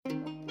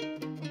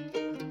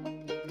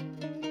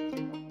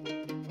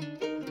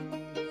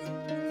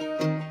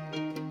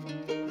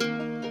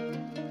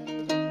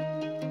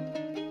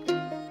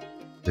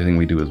the thing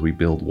we do is we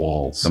build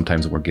walls.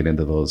 Sometimes we'll get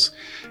into those,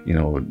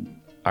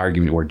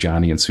 argument where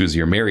Johnny and Susie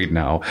are married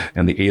now,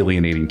 and the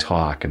alienating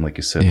talk, and like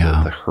you said,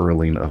 the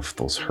hurling of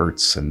those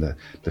hurts and the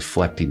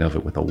deflecting of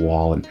it with a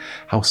wall, and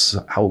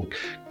how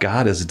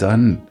God has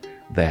done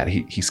that.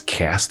 He's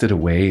cast it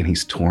away and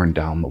he's torn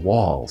down the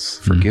walls.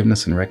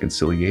 Forgiveness and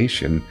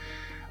reconciliation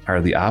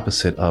are the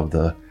opposite of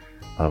the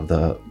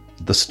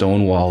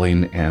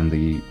stonewalling and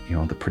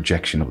the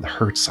projection of the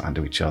hurts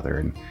onto each other.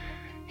 And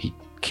he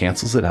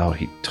cancels it out,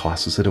 he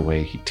tosses it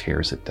away, he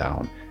tears it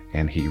down,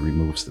 and he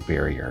removes the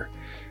barrier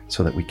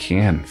so that we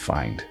can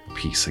find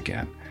peace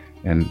again.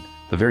 And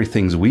the very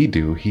things we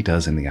do, he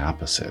does in the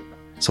opposite.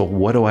 So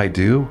what do I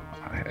do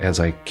as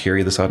I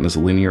carry this out in this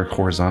linear,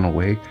 horizontal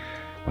way?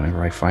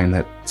 Whenever I find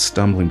that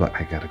stumbling block,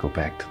 I got to go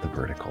back to the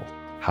vertical.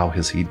 How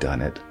has he done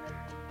it?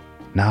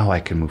 Now I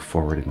can move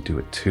forward and do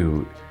it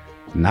too.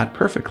 Not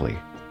perfectly,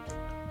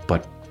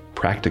 but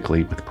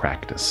practically with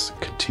practice,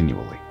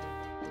 continually.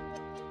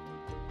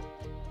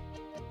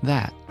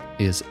 That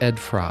is Ed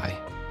Frey,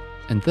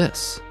 and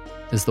this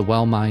is the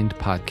Well Mind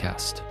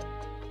Podcast.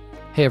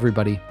 Hey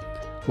everybody,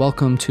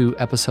 welcome to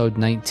episode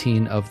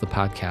 19 of the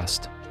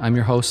podcast. I'm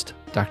your host,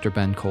 Dr.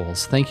 Ben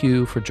Coles. Thank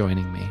you for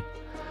joining me.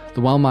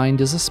 The Well Mind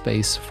is a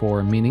space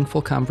for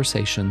meaningful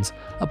conversations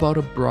about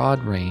a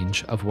broad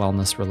range of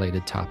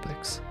wellness-related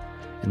topics.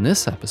 In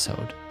this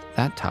episode,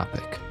 that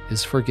topic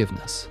is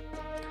forgiveness.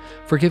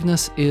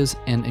 Forgiveness is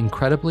an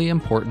incredibly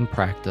important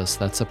practice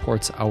that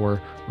supports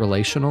our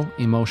relational,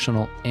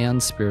 emotional,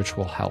 and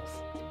spiritual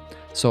health.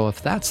 So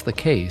if that's the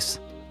case,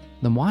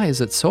 then why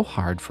is it so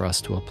hard for us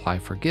to apply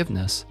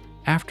forgiveness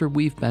after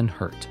we've been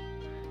hurt?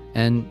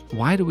 And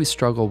why do we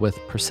struggle with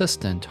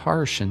persistent,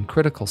 harsh, and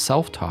critical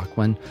self-talk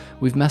when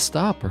we've messed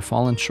up or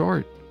fallen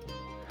short?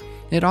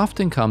 It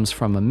often comes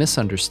from a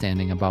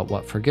misunderstanding about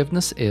what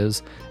forgiveness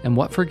is and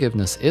what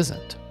forgiveness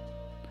isn't.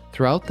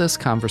 Throughout this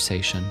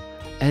conversation,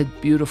 Ed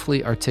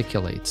beautifully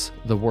articulates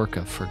the work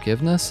of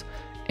forgiveness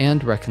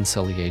and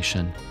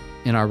reconciliation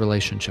in our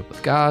relationship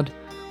with God,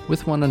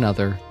 with one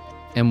another,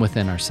 and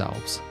within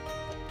ourselves.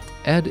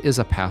 Ed is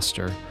a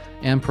pastor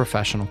and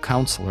professional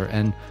counselor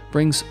and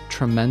brings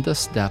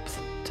tremendous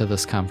depth to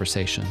this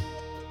conversation.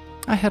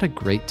 I had a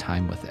great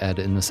time with Ed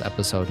in this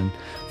episode and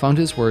found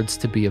his words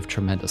to be of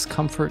tremendous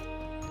comfort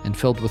and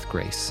filled with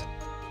grace.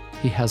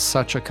 He has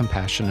such a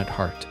compassionate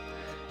heart,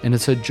 and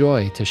it's a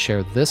joy to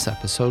share this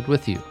episode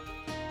with you.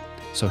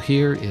 So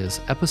here is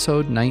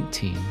episode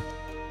 19,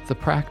 The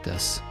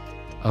Practice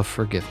of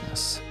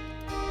Forgiveness.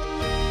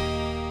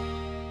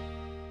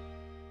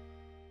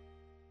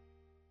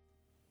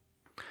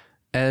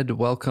 Ed,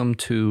 welcome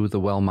to the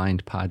Well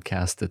Mind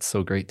Podcast. It's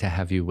so great to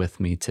have you with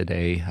me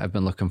today. I've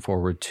been looking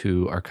forward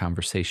to our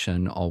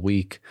conversation all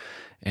week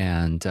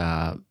and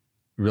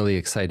really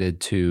excited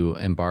to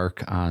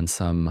embark on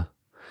some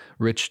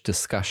rich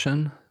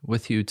discussion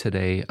with you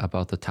today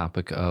about the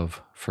topic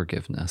of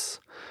forgiveness.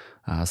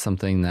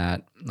 Something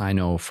that I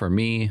know for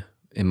me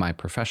in my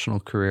professional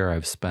career,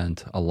 I've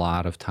spent a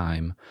lot of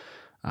time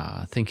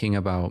thinking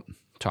about,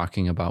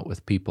 talking about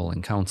with people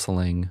in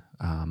counseling,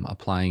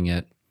 applying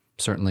it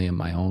certainly in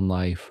my own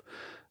life.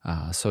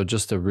 So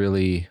just a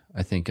really,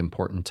 I think,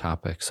 important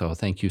topic. So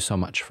thank you so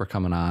much for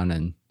coming on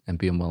and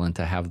being willing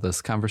to have this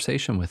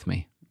conversation with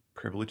me.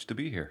 Privileged to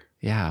be here.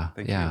 Yeah.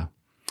 Thank you.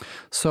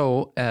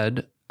 So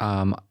Ed,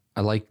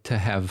 I like to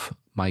have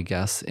my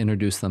guests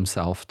introduce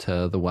themselves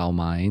to the Well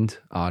Mind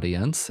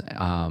audience,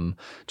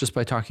 just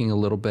by talking a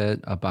little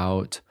bit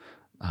about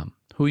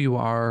who you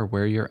are,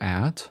 where you're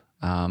at,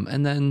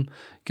 and then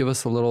give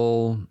us a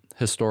little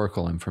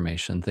historical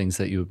information, things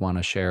that you would want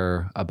to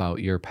share about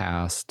your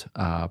past,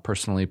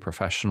 personally,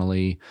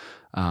 professionally,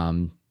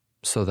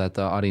 so that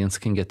the audience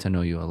can get to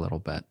know you a little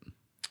bit.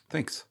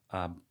 Thanks.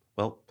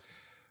 Well,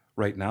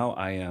 right now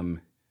I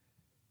am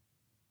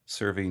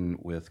serving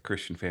with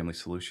Christian Family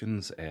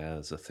Solutions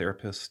as a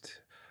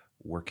therapist,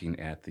 working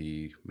at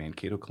the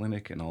Mankato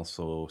Clinic, and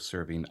also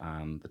serving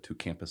on the two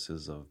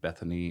campuses of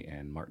Bethany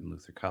and Martin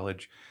Luther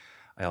College.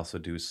 I also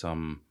do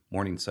some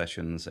morning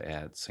sessions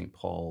at St.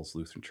 Paul's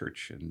Lutheran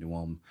Church in New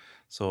Ulm.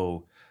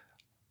 So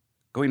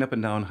going up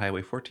and down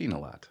Highway 14 a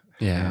lot.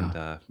 Yeah.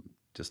 And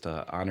just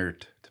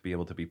honored to be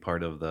able to be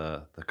part of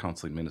the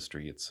counseling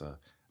ministry. It's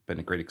been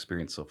a great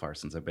experience so far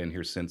since I've been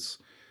here since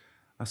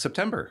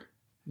September.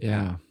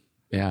 Yeah.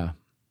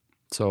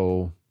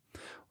 So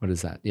what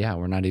is that? Yeah,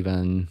 we're not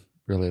even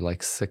really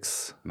like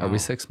are we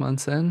 6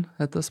 months in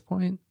at this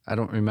point? I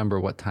don't remember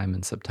what time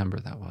in September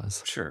that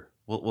was. Sure.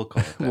 We'll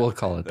call it that. We'll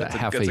call it that.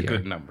 That's a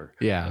good number.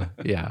 Yeah.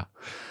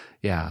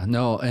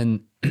 No,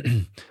 and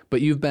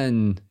but you've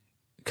been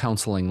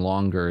counseling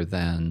longer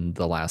than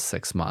the last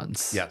 6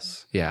 months.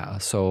 Yes. Yeah.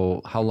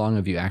 So how long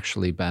have you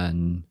actually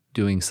been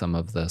doing some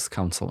of this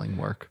counseling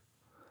work?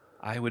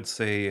 I would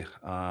say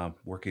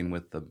working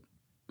with the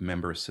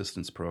member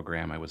assistance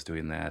program, I was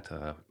doing that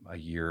a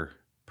year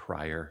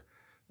prior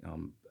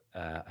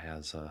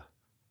as a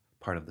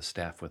part of the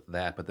staff with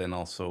that, but then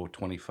also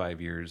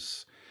 25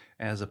 years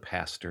as a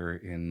pastor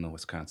in the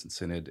Wisconsin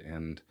Synod,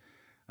 and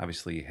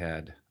obviously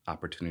had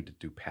opportunity to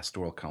do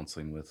pastoral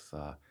counseling with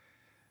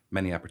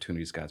many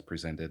opportunities God's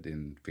presented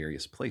in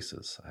various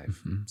places.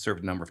 I've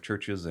served a number of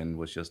churches and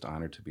was just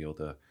honored to be able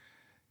to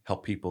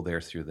help people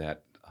there through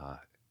that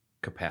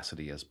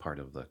capacity as part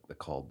of the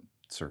called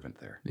servant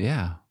there.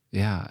 Yeah,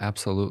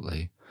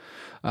 absolutely.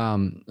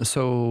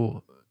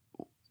 So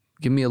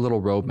give me a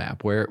little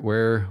roadmap.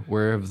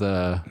 Where have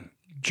the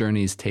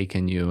journeys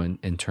taken you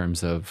in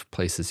terms of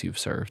places you've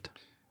served?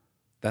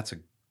 That's a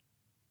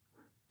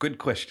good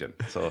question.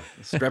 So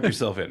strap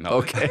yourself in. No.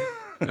 Okay.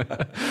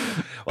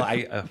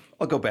 Well,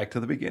 I'll go back to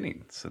the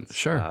beginning. Since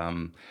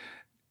Sure.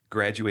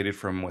 Graduated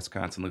from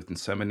Wisconsin Lutheran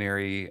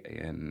Seminary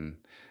in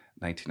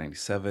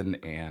 1997,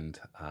 and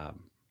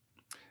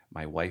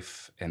my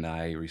wife and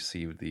I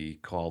received the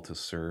call to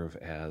serve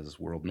as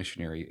world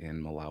missionary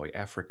in Malawi,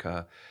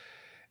 Africa,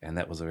 and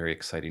that was a very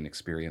exciting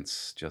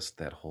experience. Just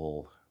that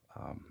whole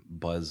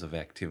buzz of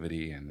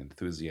activity and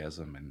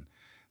enthusiasm, and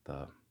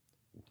the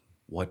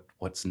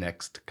what's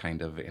next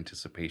kind of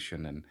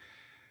anticipation. And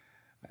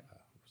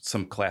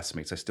some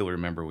classmates, I still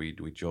remember we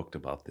joked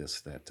about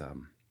this, that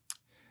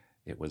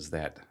it was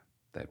that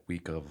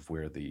week of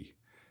where the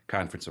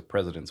Conference of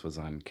Presidents was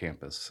on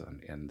campus,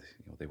 and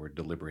they were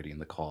deliberating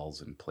the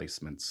calls and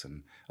placements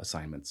and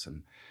assignments.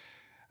 And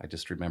I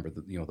just remember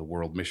that the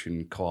world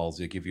mission calls,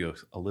 they give you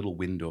a little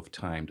window of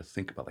time to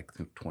think about, like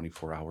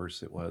 24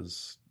 hours it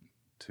was,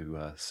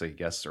 to say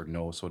yes or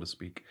no, so to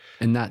speak.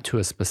 And not to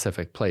a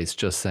specific place,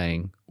 just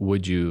saying,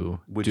 would you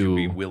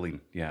be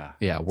willing? Yeah.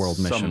 Yeah, world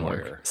mission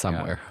work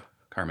somewhere. Yeah.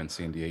 Carmen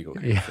San Diego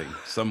kind of thing,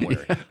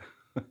 somewhere.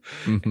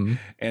 Yeah.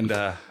 And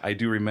I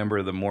do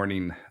remember the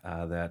morning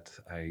that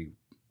I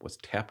was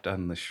tapped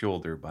on the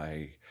shoulder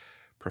by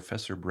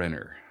Professor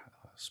Brenner,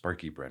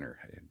 Sparky Brenner,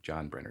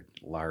 John Brenner,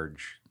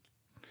 large,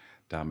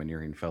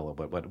 domineering fellow,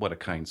 but what a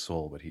kind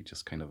soul. But he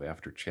just kind of,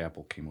 after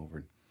chapel, came over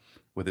and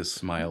with his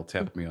smile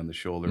tapped me on the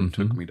shoulder and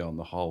took me down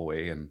the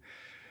hallway.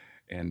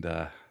 And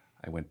I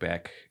went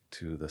back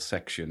to the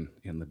section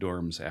in the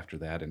dorms after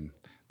that, and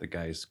the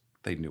guys,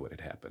 they knew what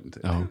had happened.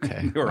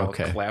 Okay. They were all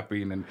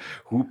clapping and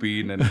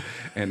whooping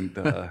and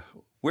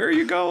where are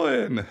you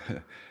going?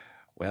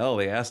 Well,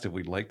 they asked if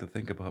we'd like to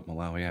think about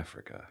Malawi,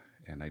 Africa.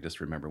 And I just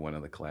remember one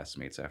of the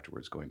classmates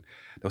afterwards going,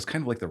 that was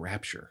kind of like the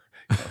rapture.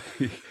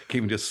 He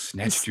came and just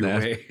snatched you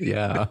away.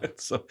 Yeah.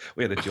 So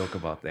we had a joke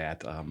about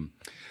that.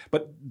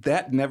 But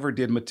that never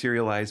did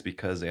materialize,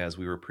 because as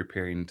we were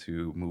preparing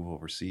to move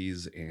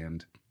overseas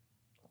and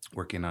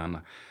working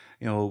on,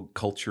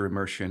 culture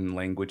immersion,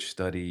 language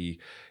study,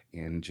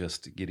 and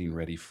just getting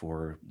ready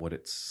for what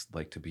it's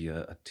like to be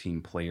a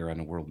team player on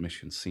a world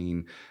mission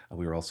scene,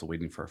 we were also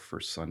waiting for our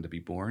first son to be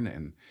born,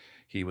 and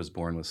he was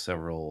born with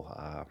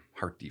several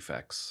heart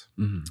defects,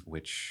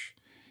 which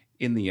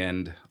in the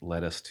end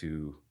led us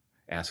to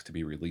ask to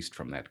be released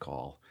from that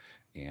call.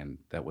 And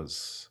that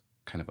was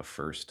kind of a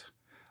first.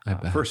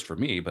 First for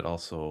me, but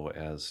also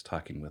as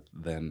talking with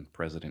then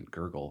President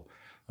Gergel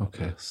of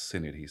the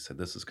Synod, he said,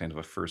 this is kind of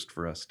a first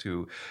for us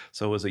too.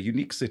 So it was a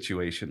unique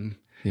situation.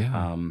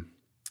 Yeah.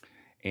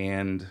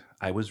 And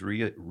I was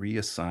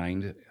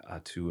reassigned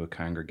to a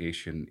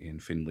congregation in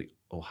Findlay,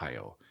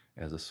 Ohio,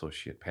 as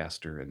associate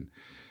pastor.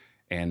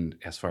 And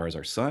as far as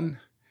our son,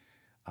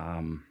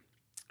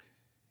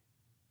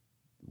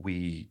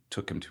 we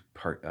took him to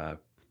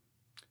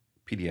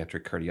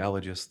pediatric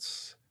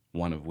cardiologists,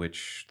 one of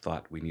which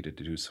thought we needed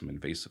to do some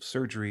invasive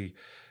surgery,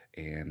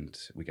 and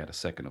we got a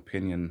second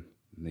opinion.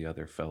 And the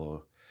other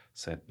fellow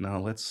said,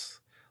 no, let's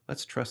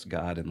trust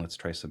God and let's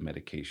try some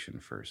medication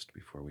first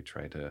before we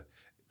try to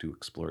do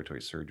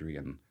exploratory surgery.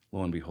 And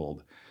lo and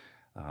behold,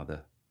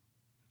 the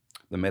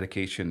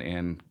medication,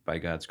 and by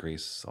God's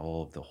grace,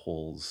 all of the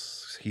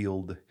holes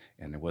healed,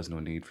 and there was no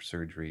need for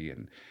surgery.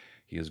 And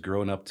he has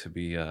grown up to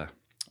be a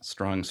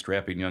strong,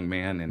 strapping young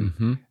man,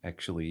 and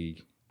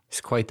actually, he's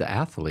quite the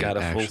athlete. Got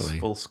a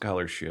full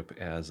scholarship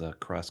as a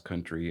cross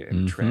country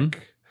and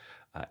track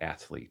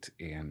athlete.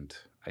 And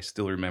I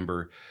still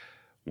remember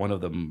one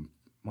of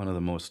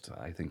the most,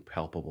 I think,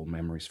 palpable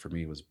memories for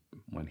me was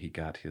when he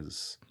got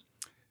his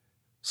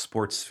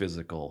sports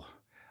physical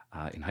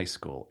in high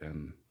school,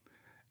 and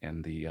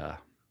the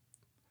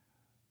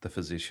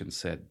physician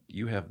said,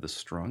 "You have the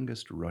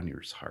strongest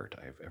runner's heart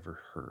I've ever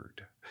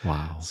heard."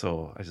 Wow!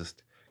 So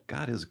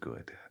God is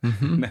good.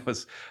 And that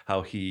was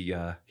how he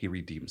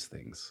redeems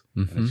things,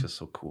 and it's just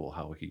so cool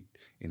how he,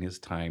 in his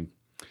time,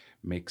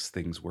 makes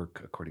things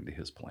work according to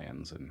his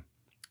plans, and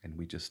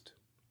we just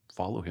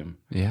follow him.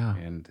 Yeah,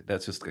 and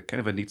that's just kind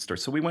of a neat story.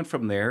 So we went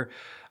from there,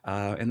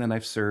 and then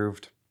I've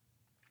served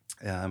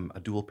a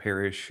dual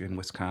parish in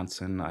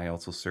Wisconsin. I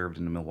also served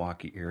in the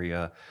Milwaukee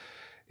area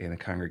in a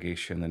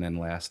congregation, and then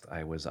last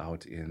I was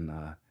out in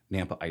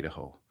Nampa,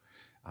 Idaho,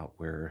 out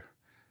where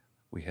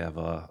we have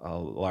a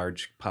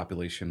large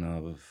population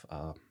of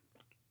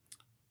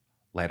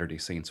Latter-day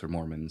Saints or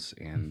Mormons,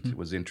 and it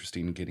was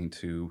interesting getting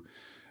to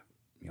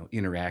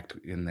interact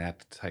in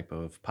that type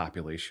of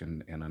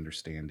population and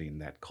understanding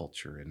that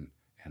culture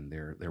and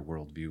their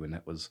worldview, and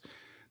that was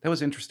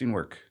interesting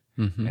work.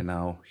 And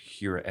now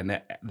here,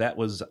 and that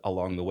was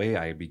along the way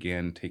I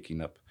began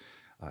taking up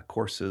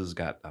courses,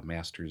 got a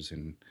master's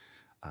in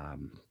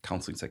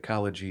counseling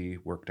psychology,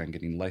 worked on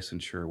getting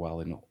licensure while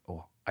in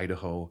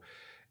Idaho,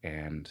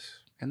 and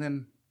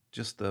then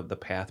just the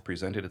path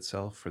presented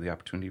itself for the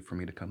opportunity for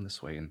me to come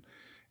this way,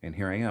 and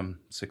here I am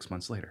 6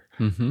 months later.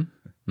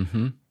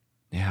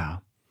 Yeah.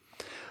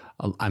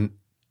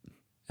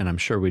 I'm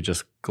sure we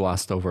just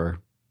glossed over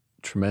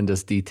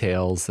tremendous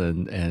details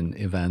and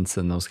events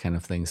and those kind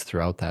of things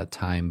throughout that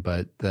time,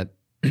 but that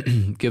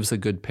gives a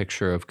good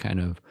picture of kind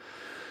of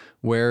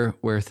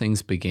where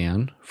things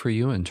began for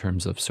you in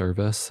terms of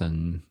service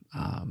and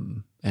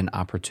an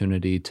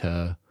opportunity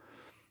to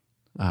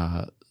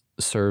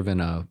serve in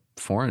a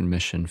foreign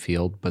mission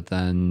field, but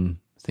then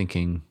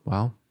thinking,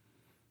 well,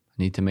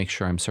 I need to make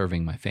sure I'm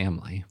serving my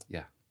family.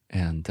 Yeah.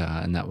 And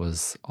that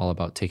was all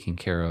about taking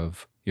care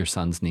of your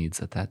son's needs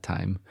at that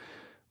time,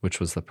 which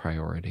was the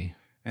priority.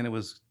 And it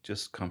was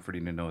just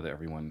comforting to know that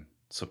everyone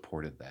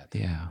supported that.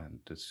 Yeah. And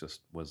it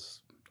just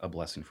was a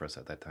blessing for us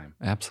at that time.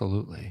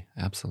 Absolutely.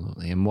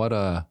 And what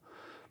a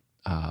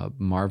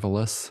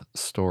marvelous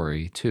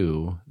story,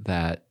 too,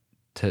 that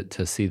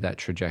to see that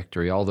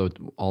trajectory all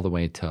the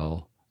way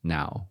till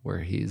now, where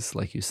he's,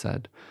 like you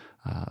said,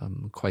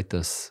 quite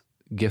this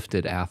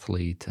gifted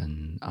athlete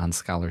and on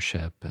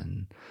scholarship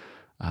and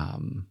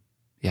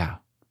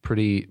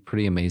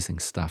pretty amazing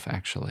stuff,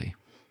 actually.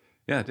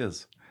 Yeah, it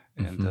is.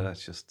 And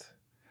it's just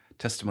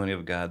testimony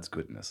of God's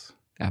goodness.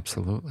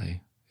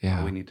 Absolutely. Yeah.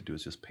 All we need to do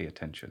is just pay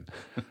attention.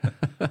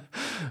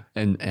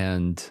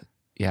 and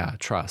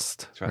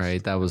trust,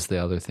 right? That was the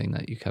other thing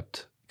that you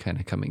kept kind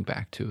of coming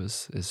back to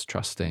is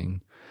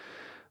trusting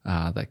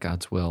that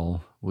God's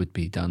will would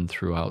be done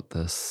throughout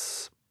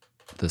this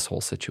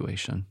whole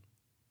situation.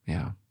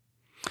 Yeah.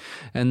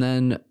 And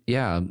then,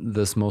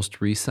 this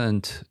most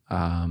recent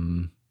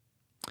kind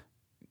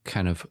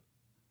of,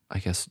 I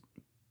guess,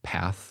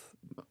 path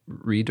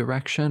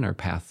redirection or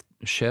path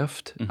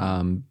shift,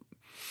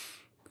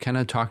 kind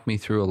of talk me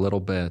through a little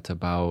bit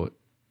about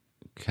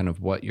kind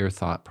of what your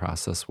thought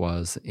process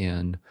was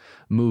in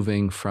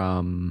moving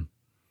from,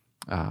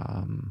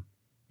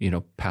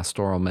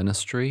 pastoral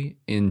ministry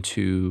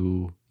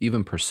into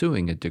even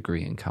pursuing a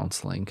degree in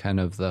counseling, kind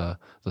of the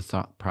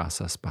thought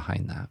process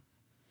behind that.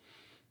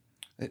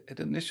 It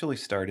initially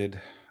started,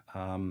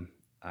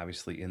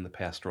 obviously, in the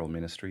pastoral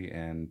ministry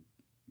and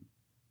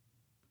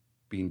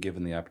being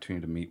given the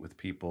opportunity to meet with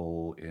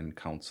people in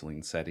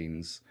counseling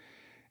settings.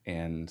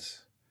 And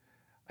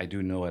I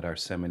do know at our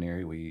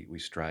seminary we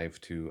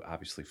strive to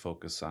obviously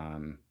focus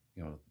on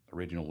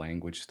original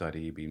language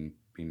study, being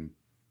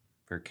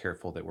very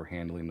careful that we're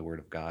handling the Word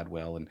of God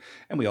well, and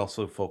we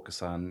also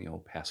focus on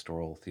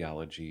pastoral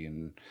theology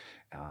and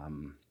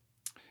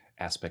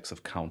aspects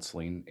of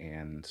counseling.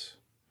 And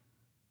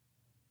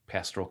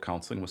pastoral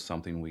counseling was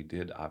something we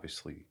did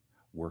obviously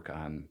work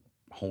on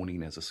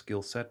honing as a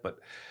skill set, but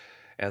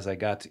as I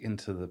got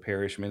into the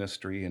parish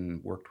ministry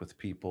and worked with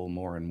people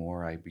more and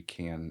more, I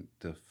began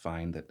to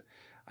find that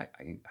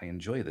I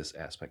enjoy this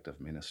aspect of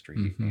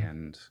ministry.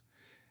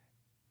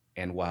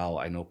 And while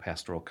I know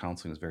pastoral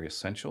counseling is very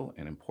essential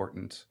and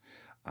important,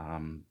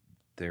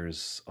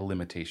 there's a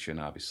limitation,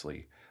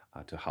 obviously,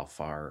 to how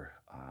far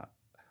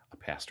a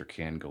pastor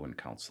can go in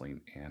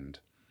counseling. And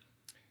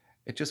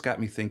it just got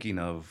me thinking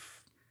of,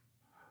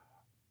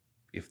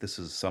 if this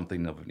is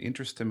something of an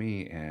interest to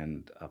me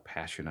and a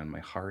passion on my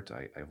heart,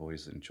 I've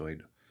always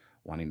enjoyed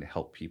wanting to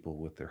help people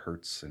with their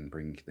hurts and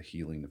bring the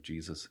healing of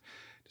Jesus.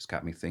 Just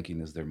got me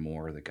thinking, is there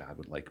more that God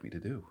would like me to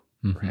do,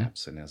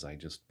 perhaps? And as I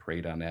just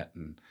prayed on that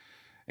and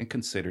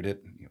considered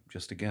it,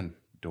 just again,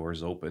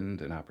 doors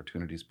opened and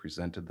opportunities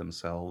presented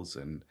themselves.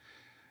 And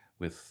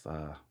with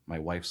my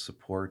wife's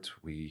support,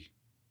 we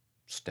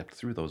stepped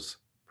through those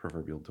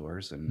proverbial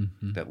doors, and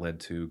that led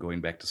to going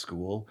back to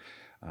school,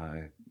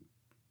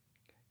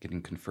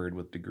 getting conferred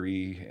with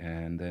degree,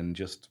 and then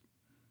just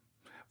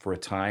for a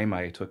time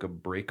I took a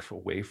break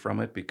away from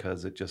it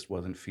because it just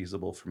wasn't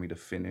feasible for me to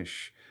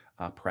finish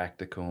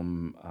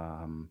practicum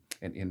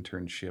and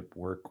internship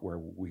work where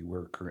we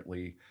were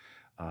currently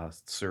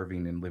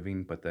serving and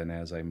living. But then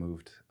as I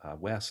moved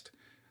west,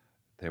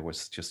 there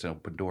was just an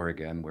open door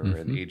again where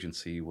an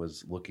agency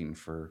was looking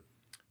for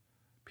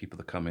people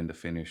to come in to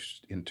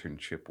finish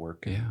internship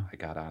work, and I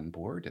got on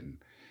board, and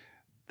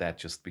that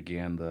just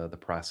began the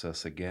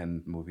process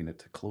again, moving it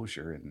to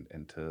closure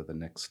and to the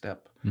next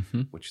step,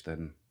 which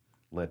then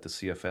led to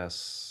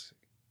CFS,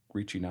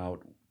 reaching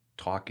out,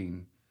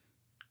 talking,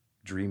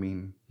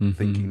 dreaming,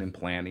 thinking and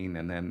planning,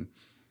 and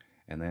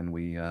then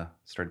we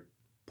started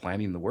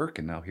planning the work,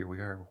 and now here we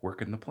are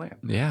working the plan.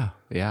 Yeah,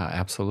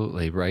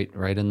 absolutely.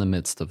 Right in the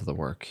midst of the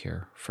work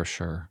here, for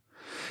sure.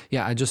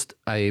 Yeah,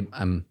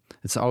 I'm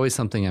it's always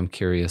something I'm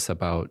curious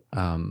about,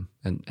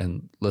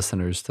 and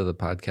listeners to the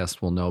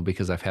podcast will know,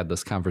 because I've had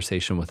this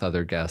conversation with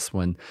other guests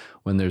when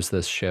there's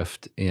this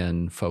shift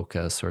in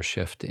focus or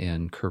shift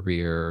in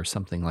career or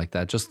something like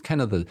that, just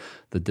kind of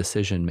the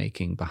decision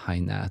making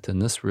behind that. And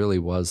this really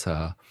was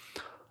a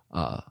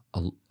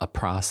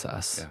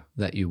process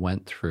that you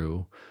went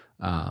through,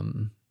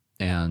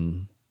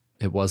 and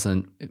it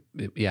wasn't,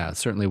 it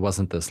certainly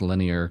wasn't this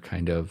linear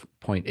kind of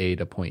point A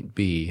to point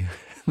B.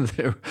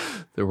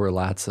 there were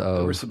lots of...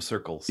 There were some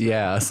circles.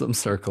 Yeah, some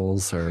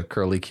circles or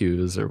curly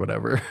cues or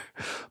whatever.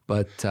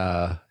 But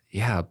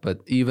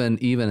but even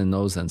in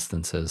those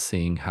instances,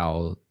 seeing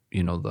how,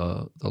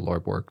 the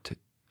Lord worked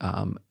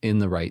in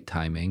the right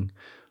timing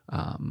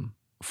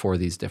for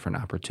these different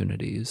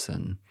opportunities,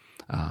 and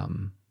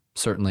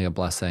certainly a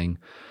blessing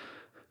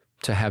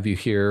to have you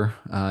here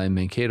in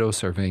Mankato,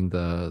 serving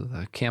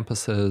the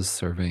campuses,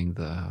 serving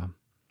the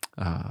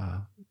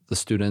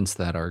students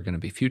that are going to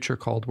be future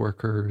called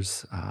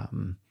workers,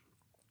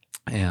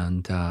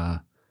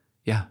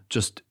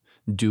 just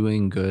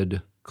doing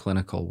good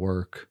clinical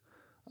work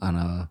on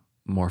a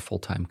more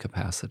full-time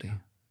capacity.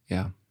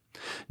 Yeah.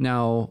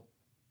 Now,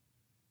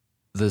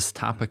 this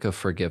topic of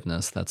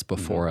forgiveness that's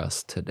before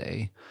us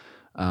today,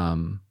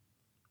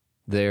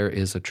 there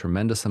is a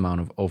tremendous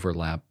amount of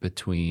overlap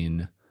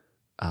between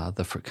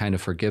the kind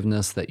of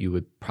forgiveness that you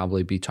would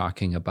probably be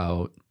talking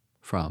about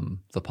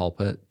from the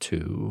pulpit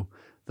to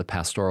the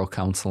pastoral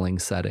counseling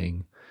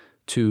setting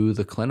to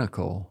the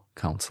clinical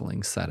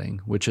counseling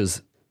setting, which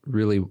is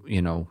really,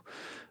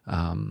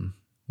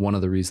 one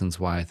of the reasons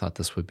why I thought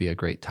this would be a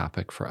great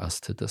topic for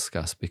us to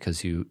discuss,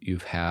 because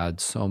you've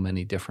had so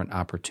many different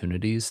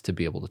opportunities to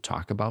be able to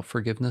talk about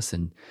forgiveness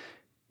in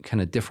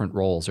kind of different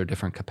roles or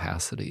different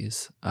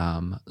capacities.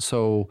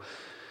 So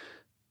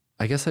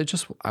I guess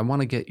I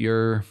want to get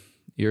your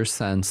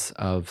sense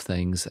of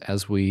things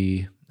as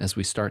we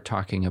start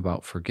talking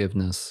about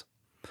forgiveness.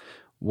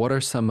 What are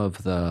some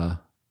of the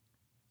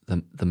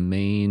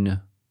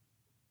main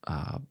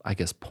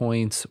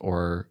points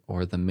or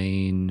the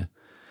main,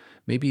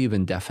 maybe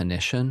even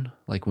definition?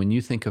 Like when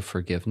you think of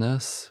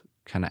forgiveness,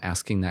 kind of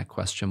asking that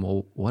question,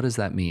 well, what does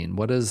that mean?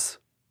 What does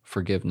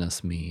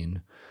forgiveness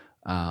mean?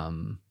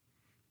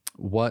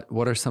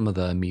 What are some of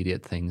the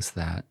immediate things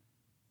that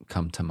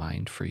come to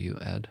mind for you,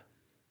 Ed?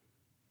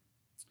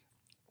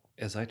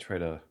 As I try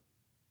to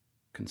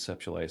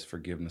conceptualize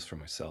forgiveness for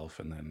myself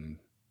and then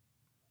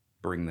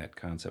bring that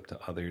concept to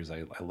others,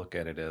 I look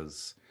at it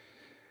as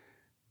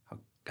how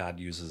God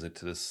uses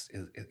it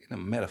in a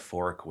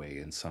metaphoric way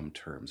in some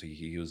terms. He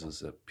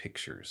uses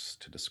pictures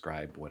to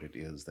describe what it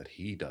is that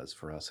he does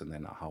for us, and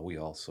then how we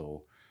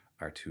also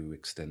are to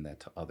extend that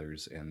to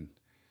others. And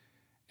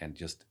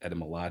just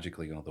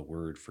etymologically, the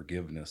word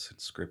forgiveness in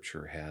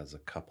Scripture has a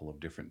couple of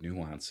different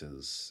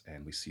nuances,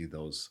 and we see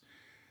those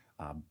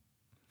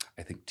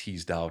I think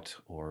teased out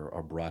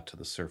or brought to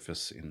the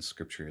surface in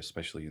Scripture,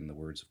 especially in the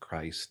words of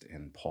Christ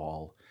and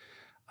Paul.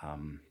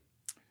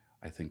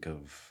 I think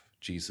of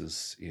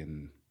Jesus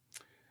in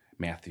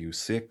Matthew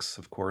 6,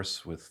 of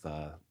course, with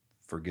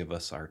forgive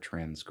us our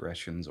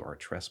transgressions or our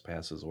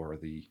trespasses, or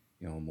the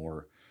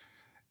more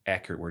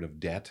accurate word of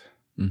debt.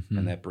 Mm-hmm.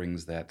 And that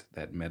brings that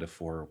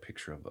metaphor or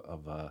picture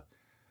of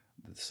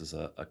this is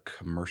a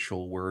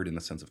commercial word in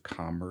the sense of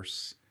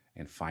commerce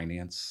and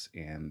finance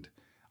and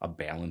a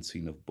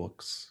balancing of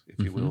books, if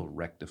you will,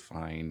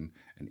 rectifying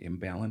an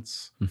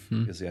imbalance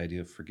is the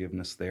idea of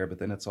forgiveness there. But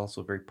then it's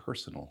also a very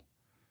personal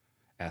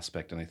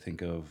aspect. And I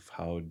think of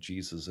how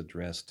Jesus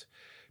addressed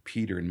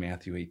Peter in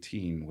Matthew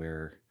 18,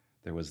 where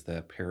there was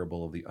the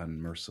parable of the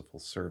unmerciful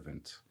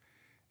servant.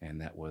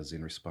 And that was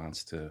in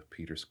response to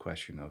Peter's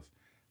question of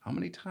how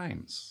many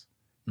times?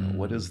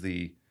 What is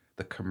the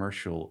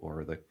commercial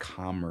or the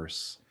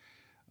commerce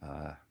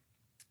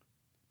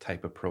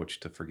type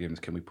approach to forgiveness?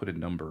 Can we put a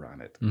number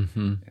on it?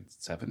 And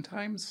 7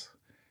 times?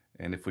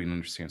 And if we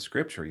understand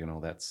Scripture,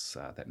 that's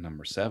that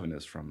number 7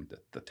 is from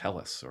the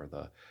telos, or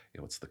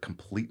it's the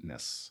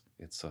completeness.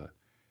 It's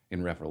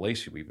in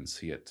Revelation we even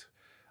see it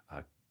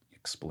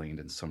explained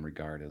in some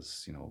regard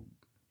as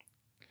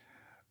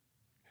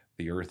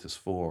the earth is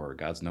 4,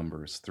 God's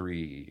number is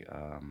 3,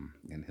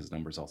 and His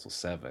number is also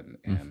 7.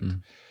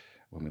 And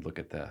when we look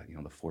at the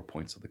 4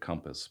 points of the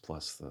compass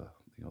plus the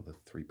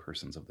 3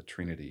 persons of the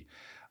Trinity,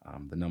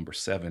 the number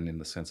 7 in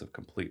the sense of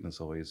completeness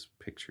always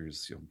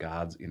pictures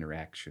God's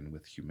interaction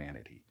with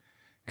humanity.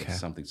 Okay.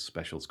 Something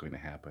special is going to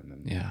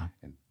happen,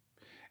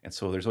 and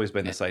so there's always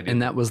been this idea.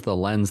 And that was the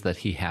lens that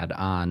he had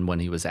on when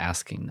he was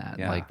asking that.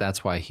 Yeah. Like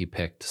that's why he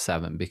picked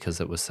 7, because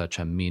it was such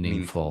a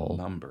meaningful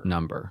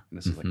number. And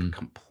this is like a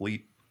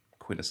complete,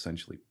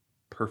 quintessentially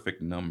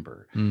perfect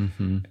number.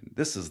 And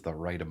this is the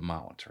right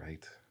amount,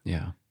 right?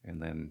 Yeah.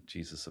 And then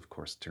Jesus, of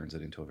course, turns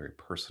it into a very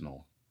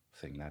personal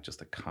thing, not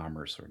just a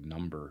commerce or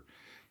number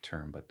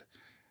term, but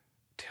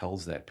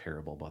tells that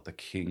parable about the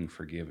king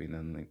forgiving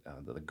and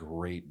the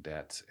great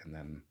debt, and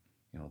then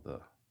the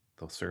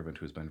servant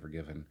who's been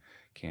forgiven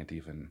can't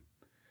even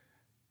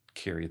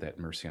carry that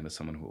mercy onto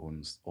someone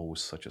who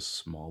owes such a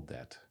small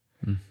debt.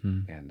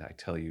 And I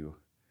tell you,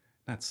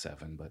 not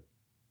 7, but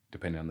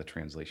depending on the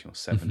translation,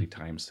 70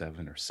 times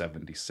 7 or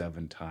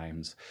 77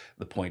 times.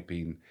 The point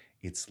being,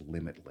 it's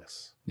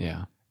limitless.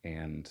 Yeah.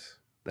 And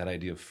that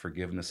idea of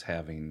forgiveness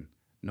having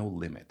no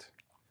limit,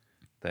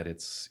 that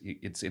it's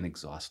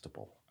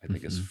inexhaustible, I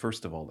think is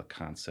first of all the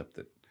concept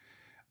that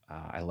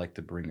I like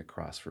to bring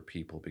across for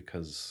people,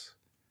 because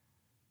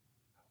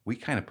we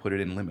kind of put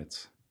it in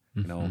limits.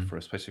 For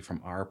especially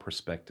from our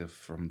perspective,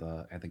 from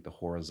I think the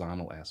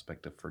horizontal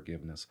aspect of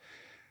forgiveness.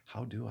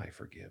 How do I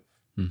forgive?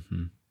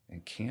 And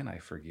can I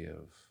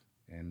forgive?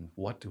 And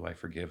what do I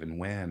forgive and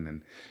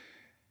when?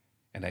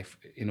 And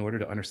in order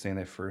to understand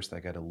that first, I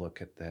got to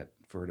look at that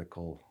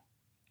vertical,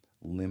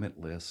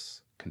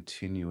 limitless,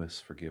 continuous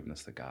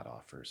forgiveness that God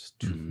offers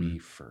to me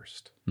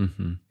first.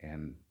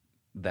 And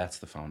that's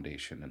the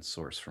foundation and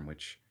source from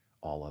which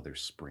all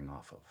others spring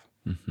off of.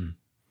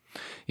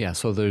 Yeah,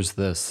 so there's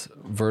this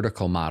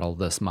vertical model,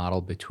 this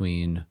model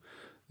between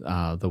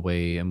the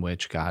way in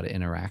which God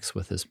interacts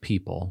with his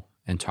people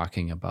and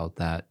talking about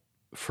that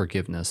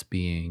forgiveness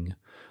being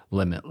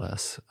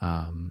limitless.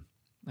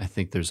 I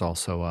think there's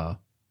also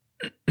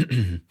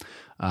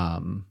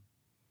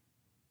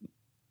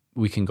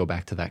we can go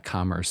back to that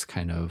commerce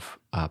kind of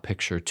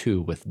picture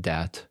too with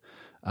debt,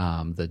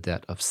 the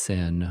debt of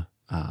sin,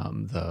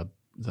 the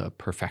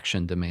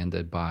perfection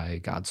demanded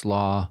by God's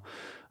law,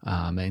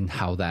 and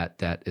how that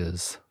debt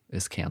is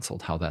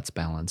canceled, how that's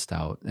balanced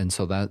out. And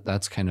so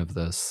that's kind of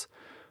this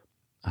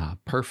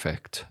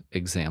perfect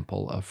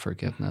example of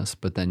forgiveness.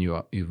 But then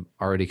you've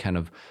already kind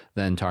of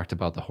then talked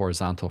about the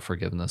horizontal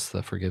forgiveness,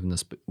 the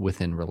forgiveness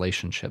within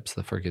relationships,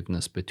 the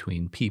forgiveness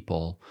between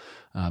people,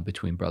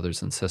 between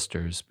brothers and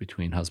sisters,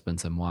 between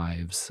husbands and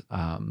wives,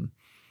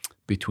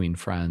 between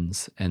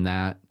friends. And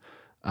that,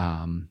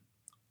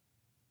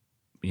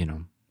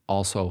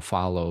 also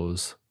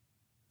follows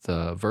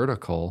the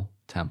vertical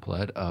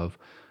template of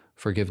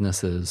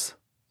forgiveness is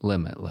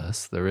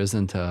limitless. There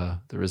isn't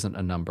a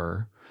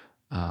number,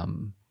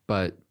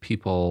 but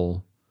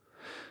people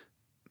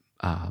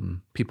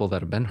that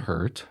have been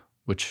hurt,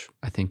 which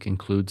I think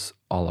includes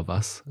all of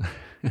us,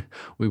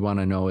 we want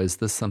to know: is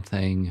this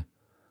something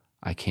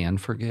I can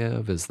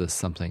forgive? Is this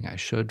something I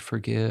should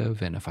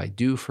forgive? And if I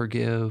do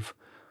forgive,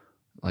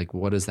 like,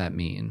 what does that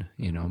mean?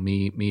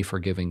 Me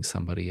forgiving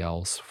somebody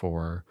else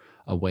for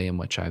a way in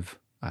which I've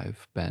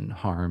been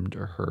harmed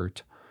or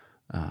hurt,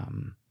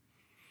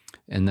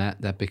 and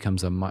that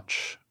becomes a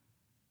much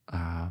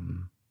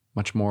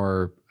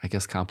more, I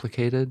guess,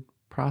 complicated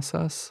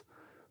process.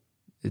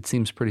 It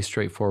seems pretty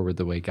straightforward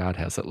the way God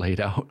has it laid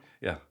out.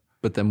 Yeah.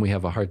 But then we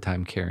have a hard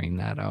time carrying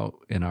that out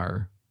in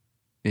our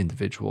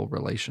individual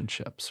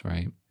relationships,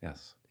 right?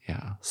 Yes.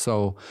 Yeah.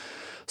 So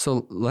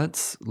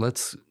let's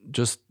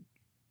just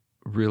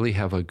really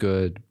have a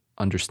good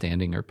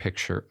understanding or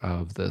picture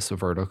of this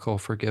vertical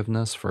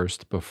forgiveness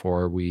first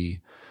before we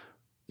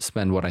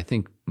spend what I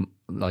think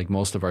like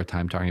most of our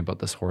time talking about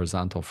this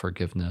horizontal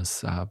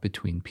forgiveness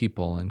between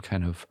people, and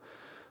kind of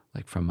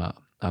like from a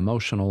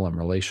emotional and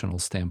relational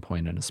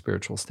standpoint and a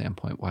spiritual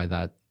standpoint, why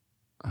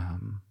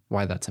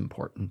that's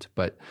important.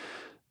 But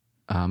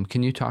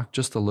can you talk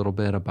just a little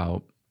bit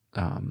about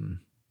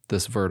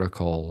this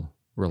vertical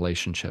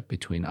relationship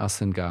between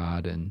us and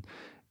God,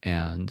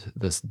 and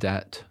this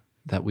debt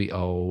that we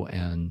owe,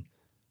 and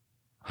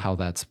how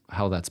that's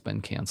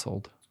been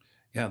canceled?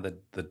 Yeah,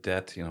 the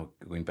debt,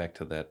 going back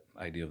to that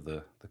idea of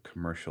the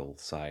commercial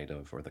side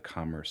of, or the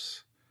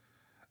commerce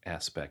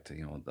aspect,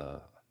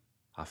 the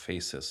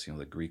aphesis,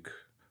 the Greek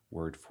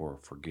word for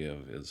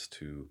forgive is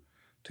to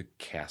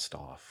cast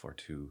off or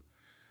to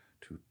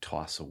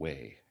toss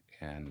away.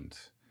 And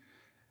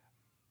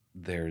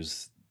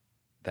there's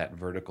that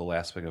vertical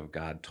aspect of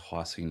God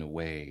tossing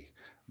away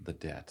the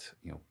debt,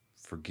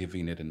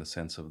 forgiving it in the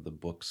sense of the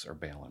books are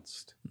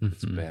balanced.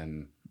 It's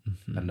been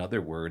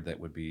another word that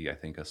would be, I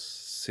think, a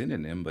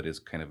synonym, but is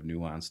kind of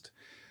nuanced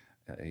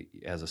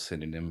as a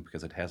synonym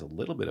because it has a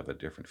little bit of a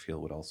different feel,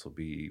 would also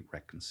be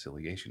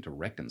reconciliation. To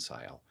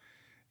reconcile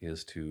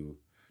is to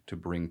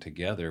bring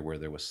together where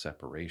there was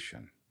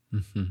separation.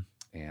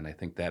 And I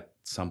think that's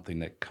something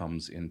that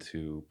comes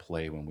into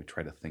play when we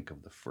try to think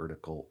of the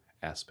vertical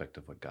aspect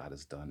of what God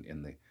has done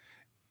in the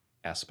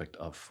aspect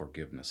of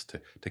forgiveness.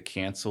 To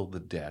cancel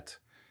the debt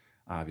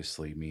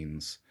obviously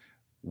means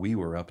we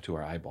were up to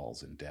our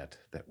eyeballs in debt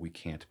that we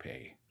can't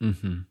pay.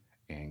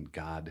 And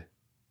God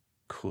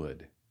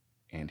could,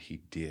 and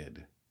he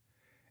did.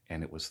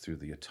 And it was through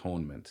the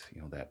atonement,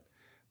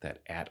 that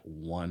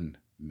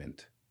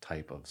at-one-ment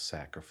type of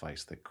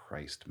sacrifice that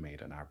Christ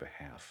made on our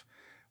behalf,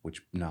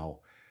 which now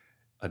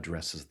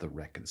addresses the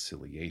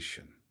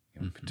reconciliation.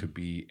 To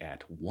be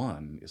at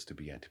one is to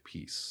be at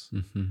peace,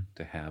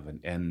 to have an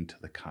end to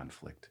the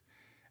conflict.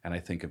 And I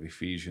think of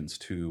Ephesians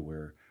 2,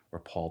 where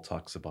Paul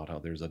talks about how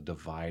there's a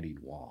dividing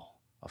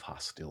wall of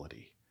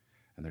hostility,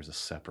 and there's a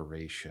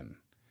separation,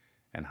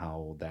 and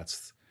how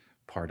that's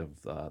part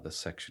of the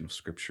section of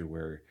Scripture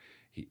where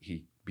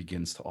he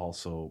begins to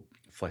also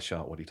flesh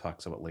out what he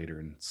talks about later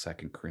in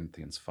 2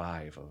 Corinthians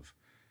 5 of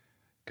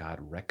God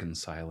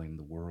reconciling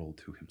the world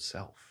to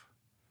himself.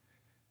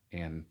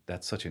 And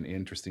that's such an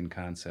interesting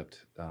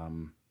concept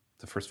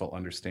to first of all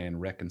understand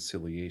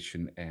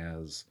reconciliation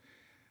as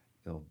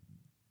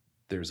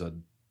there's a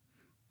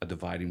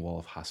dividing wall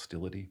of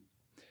hostility,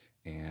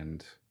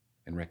 and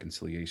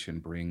reconciliation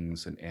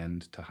brings an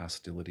end to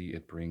hostility.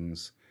 It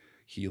brings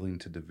healing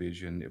to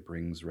division. It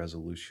brings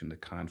resolution to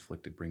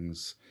conflict. It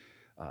brings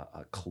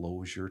a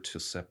closure to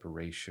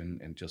separation,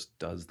 and just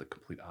does the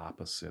complete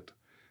opposite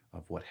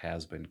of what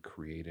has been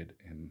created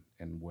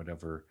and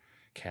whatever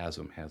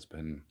chasm has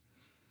been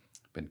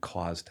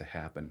caused to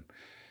happen.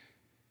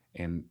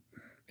 And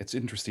it's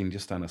interesting,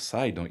 just on a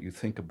side note, you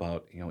think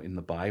about, in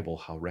the Bible,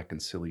 how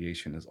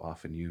reconciliation is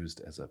often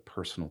used as a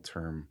personal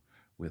term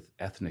with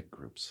ethnic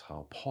groups,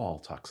 how Paul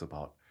talks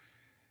about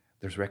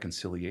there's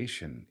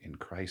reconciliation in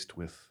Christ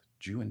with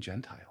Jew and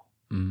Gentile,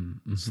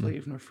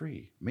 slave nor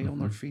free, male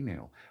nor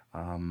female.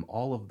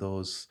 All of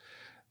those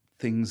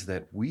things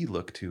that we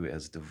look to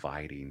as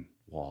dividing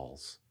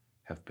walls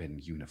have been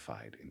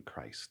unified in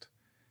Christ.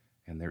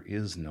 And there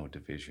is no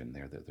division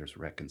there, that there's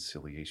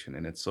reconciliation.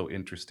 And it's so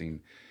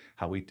interesting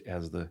how we,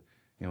 as the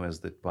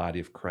body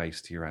of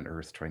Christ here on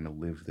earth, trying to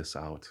live this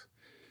out.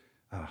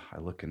 I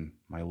look in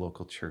my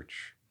local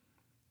church.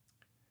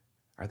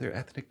 Are there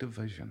ethnic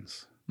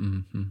divisions?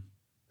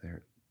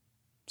 There,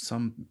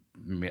 some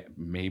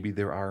maybe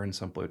there are in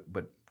some,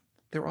 but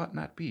there ought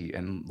not be,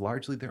 and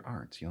largely there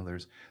aren't.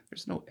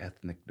 There's no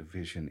ethnic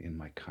division in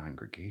my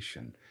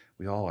congregation.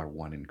 We all are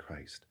one in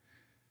Christ.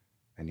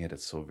 And yet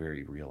it's so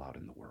very real out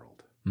in the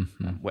world.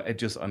 It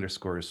just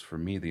underscores for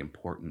me the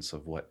importance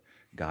of what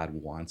God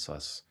wants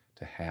us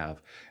to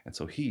have. And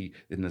so he,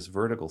 in this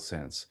vertical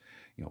sense,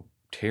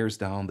 tears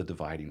down the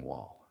dividing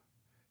wall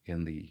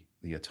in the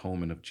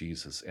atonement of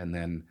Jesus. And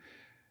then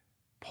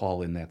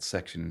Paul, in that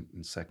section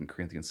in 2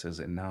 Corinthians, says,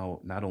 and now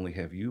not only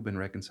have you been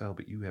reconciled,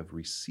 but you have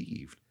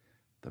received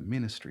the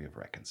ministry of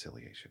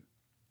reconciliation.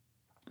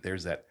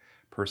 There's that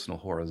personal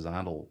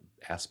horizontal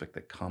aspect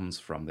that comes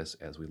from this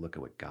as we look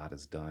at what God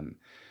has done.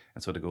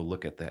 And so to go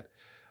look at that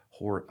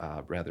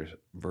rather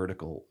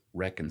vertical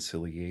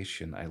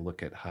reconciliation, I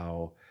look at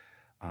how,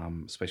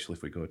 especially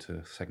if we go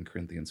to 2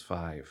 Corinthians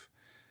 5,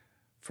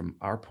 from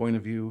our point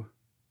of view,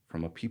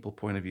 from a people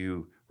point of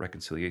view,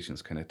 reconciliation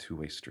is kind of a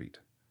two-way street.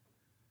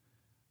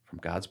 From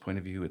God's point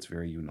of view, it's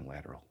very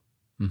unilateral.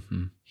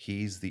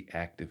 He's the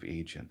active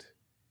agent.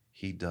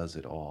 He does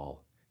it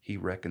all. He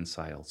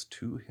reconciles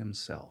to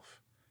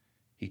himself.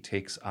 He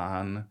takes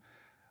on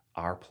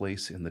our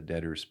place in the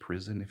debtor's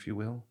prison, if you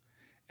will,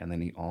 and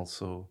then he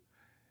also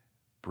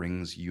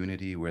brings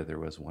unity where there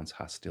was once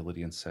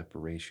hostility and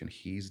separation.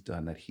 He's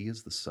done that. He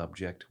is the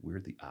subject. We're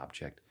the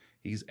object.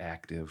 He's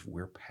active.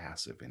 We're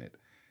passive in it.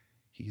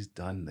 He's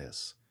done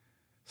this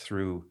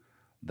through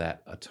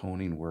that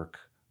atoning work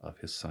of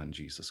his son,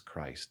 Jesus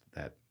Christ,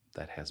 that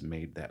has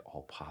made that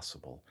all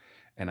possible.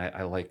 And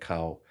I like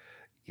how,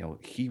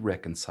 he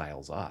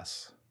reconciles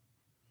us.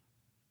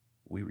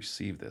 We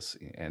receive this,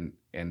 and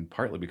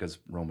partly because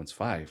Romans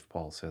 5,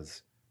 Paul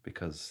says,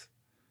 because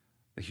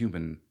the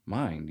human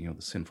mind,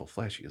 the sinful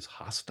flesh, is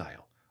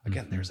hostile.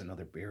 Again, there's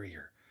another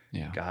barrier.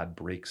 Yeah. God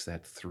breaks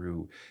that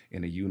through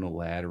in a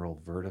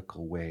unilateral,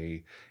 vertical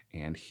way,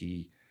 and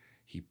he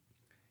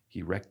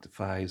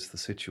rectifies the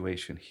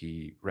situation.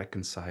 He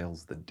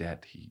reconciles the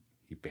debt. He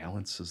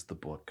balances the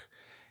book,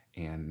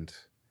 and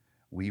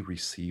we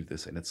receive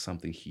this, and it's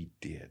something he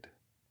did.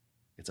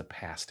 It's a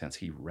past tense.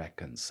 He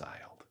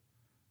reconciled.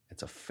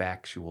 It's a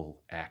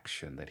factual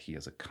action that he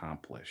has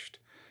accomplished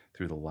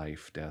through the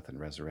life, death, and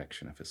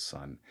resurrection of his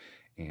son.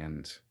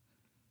 And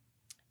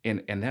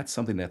that's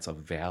something that's a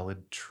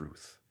valid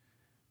truth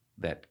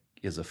that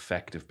is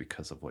effective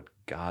because of what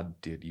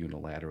God did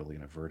unilaterally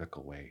in a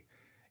vertical way.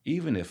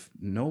 Even if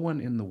no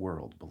one in the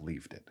world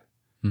believed it,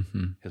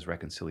 his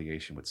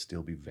reconciliation would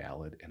still be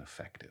valid and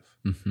effective.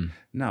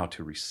 Now,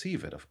 to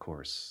receive it, of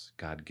course,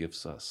 God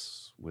gives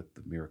us with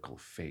the miracle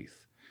of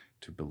faith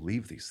to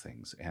believe these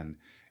things. And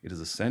it is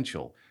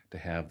essential to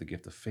have the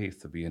gift of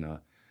faith, to be in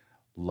a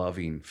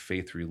loving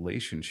faith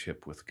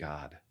relationship with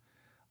God.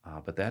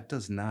 But that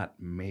does not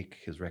make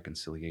his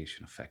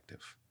reconciliation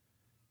effective.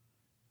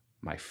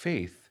 My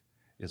faith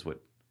is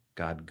what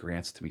God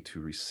grants to me to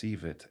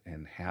receive it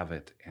and have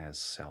it as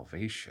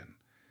salvation.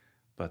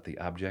 But the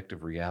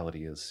objective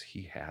reality is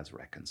he has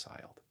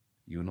reconciled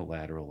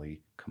unilaterally,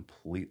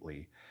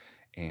 completely.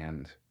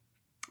 And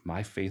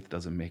my faith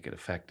doesn't make it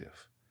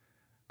effective,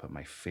 but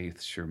my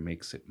faith sure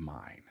makes it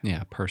mine.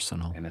 Yeah,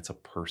 personal. And it's a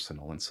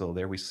personal. And so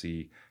there we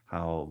see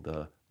how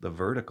the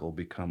vertical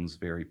becomes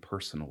very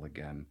personal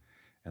again.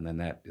 And then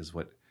that is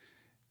what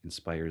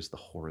inspires the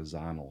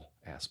horizontal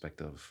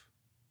aspect of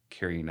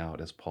carrying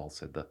out, as Paul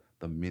said,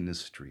 the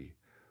ministry,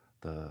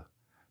 the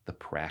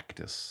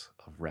practice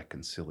of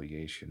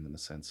reconciliation, in the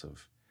sense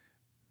of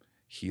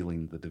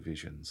healing the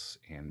divisions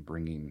and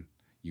bringing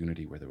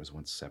unity where there was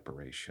once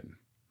separation.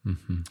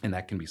 And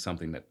that can be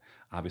something that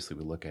obviously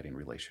we look at in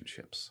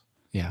relationships.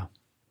 Yeah.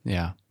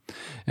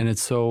 And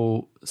it's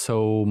so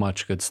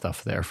much good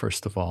stuff there,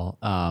 first of all,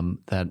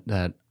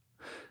 that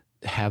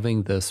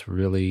having this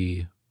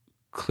really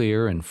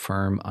clear and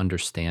firm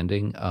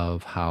understanding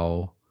of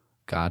how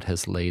God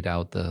has laid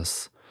out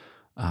this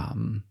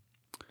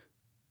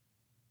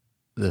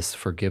this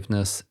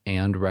forgiveness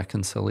and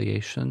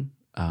reconciliation,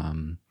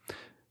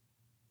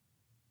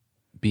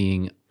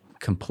 being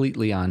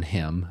completely on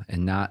him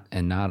and not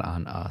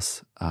on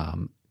us.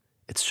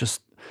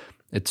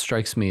 It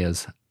strikes me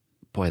as,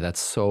 boy, that's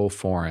so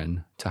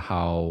foreign to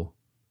how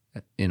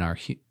in our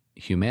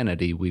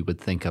humanity, we would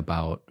think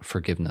about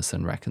forgiveness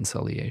and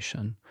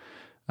reconciliation.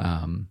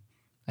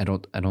 I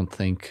don't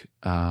think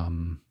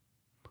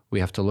we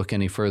have to look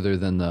any further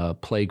than the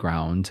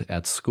playground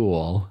at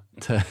school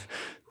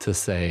to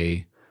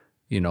say,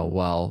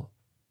 well,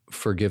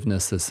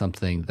 forgiveness is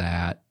something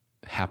that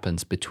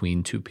happens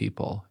between two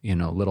people.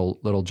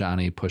 Little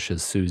Johnny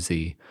pushes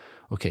Susie.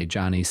 Okay,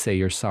 Johnny, say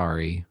you're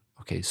sorry.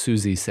 Okay,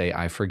 Susie, say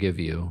I forgive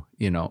you.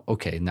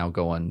 Okay, now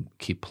go and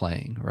keep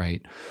playing,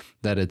 right?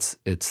 That it's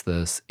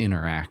this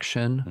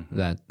interaction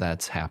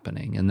that's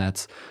happening, and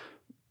that's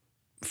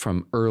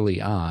from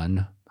early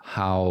on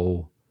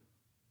how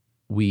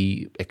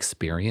we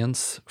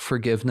experience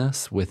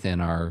forgiveness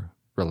within our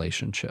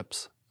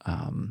relationships.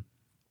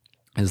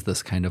 Is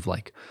this kind of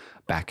like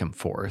back and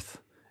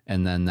forth,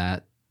 and then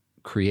that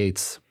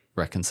creates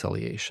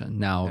reconciliation.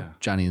 Now,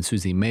 Johnny and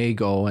Susie may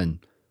go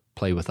and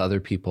play with other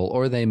people,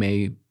 or they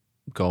may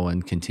go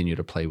and continue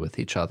to play with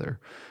each other.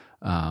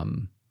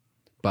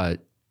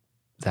 But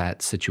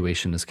that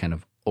situation is kind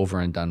of over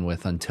and done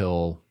with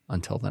until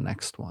the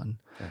next one.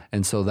 Yeah.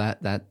 And so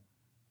that's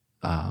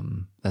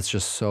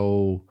just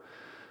so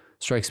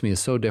strikes me as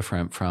so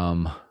different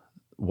from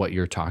what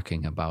you're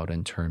talking about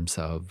in terms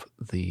of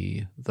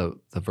the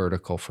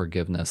vertical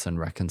forgiveness and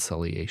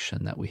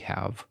reconciliation that we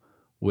have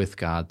with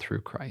God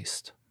through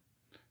Christ.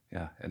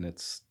 Yeah, and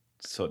it's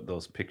so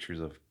those pictures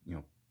of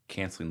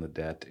canceling the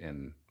debt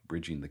and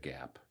bridging the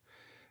gap,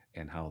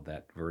 and how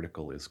that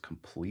vertical is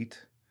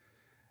complete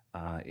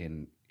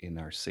in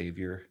our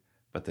Savior,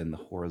 but then the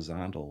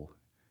horizontal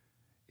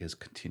is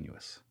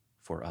continuous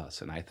for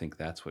us. And I think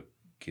that's what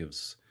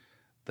gives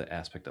the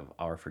aspect of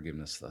our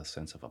forgiveness the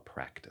sense of a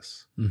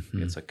practice.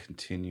 Mm-hmm. It's a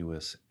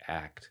continuous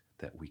act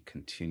that we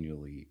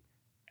continually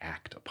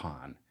act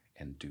upon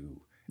and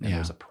do, and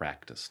there's a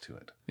practice to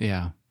it.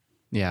 Yeah.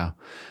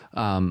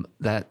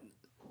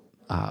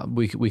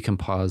 We can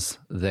pause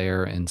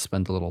there and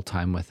spend a little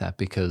time with that,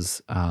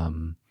 because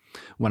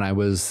when I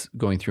was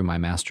going through my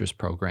master's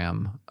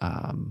program,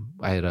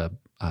 I had a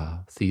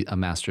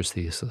master's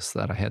thesis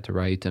that I had to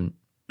write, and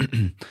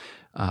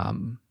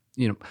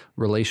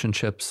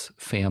relationships,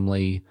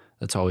 family,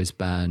 that's always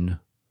been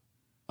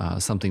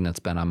something that's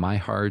been on my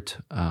heart,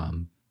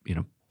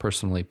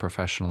 personally,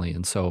 professionally.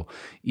 And so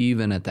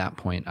even at that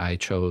point, I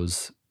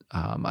chose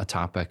a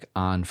topic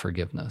on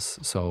forgiveness.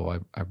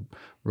 So I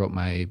wrote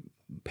my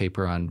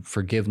paper on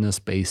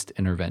forgiveness-based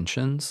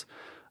interventions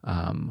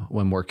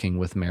when working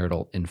with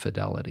marital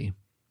infidelity.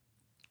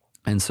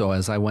 And so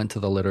as I went to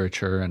the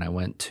literature and I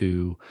went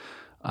to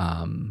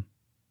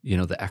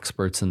the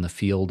experts in the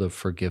field of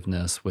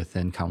forgiveness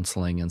within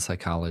counseling and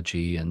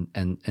psychology,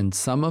 and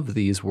some of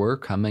these were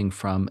coming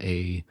from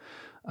a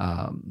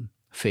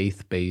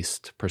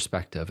faith-based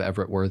perspective.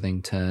 Everett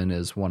Worthington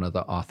is one of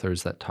the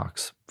authors that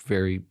talks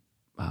very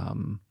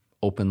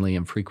openly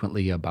and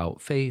frequently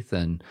about faith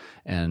and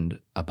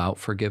about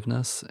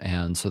forgiveness,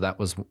 and so that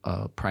was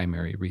a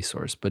primary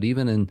resource. But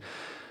even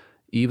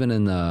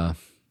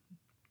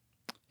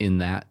in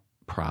that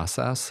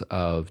process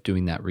of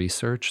doing that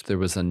research, there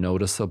was a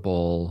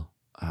noticeable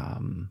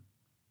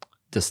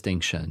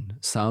distinction.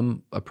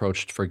 Some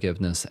approached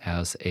forgiveness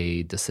as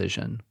a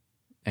decision,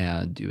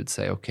 and you would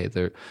say, okay,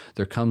 there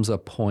comes a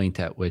point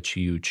at which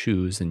you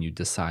choose and you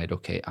decide,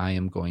 okay, I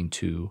am going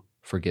to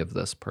forgive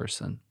this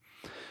person.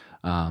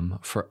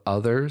 For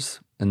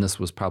others, and this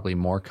was probably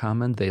more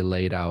common, they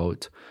laid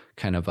out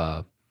kind of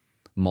a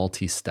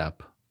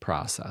multi-step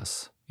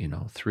process,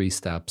 3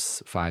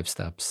 steps, 5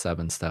 steps,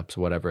 7 steps,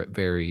 whatever. It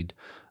varied.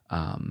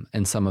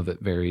 And some of it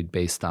varied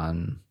based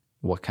on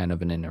what kind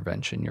of an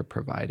intervention you're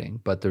providing.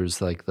 But there's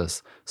like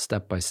this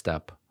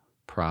step-by-step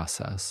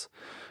process.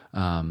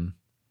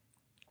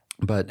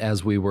 But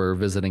as we were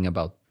visiting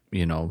about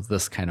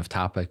this kind of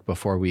topic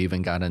before we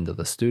even got into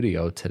the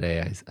studio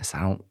today, I said,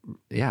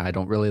 I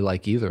don't really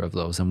like either of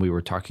those. And we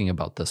were talking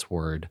about this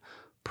word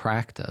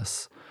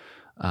practice.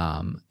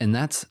 And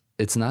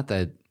it's not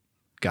that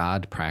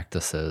God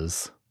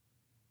practices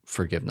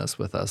forgiveness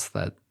with us,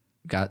 that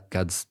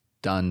God's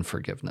done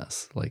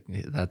forgiveness. Like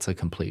that's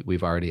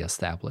we've already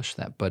established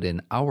that. But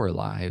in our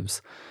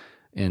lives,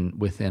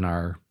 within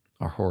our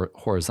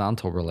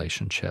horizontal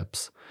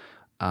relationships,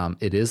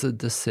 it is a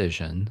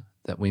decision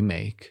that we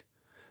make.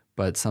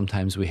 But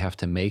sometimes we have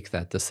to make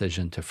that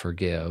decision to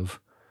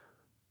forgive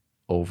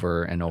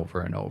over and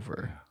over and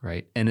over,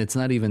 right? And it's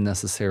not even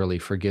necessarily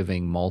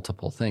forgiving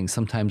multiple things.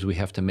 Sometimes we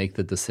have to make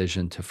the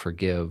decision to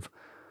forgive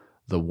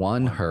the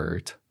one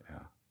hurt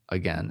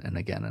again and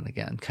again and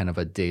again, kind of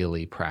a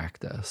daily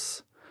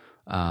practice.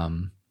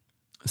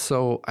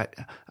 So I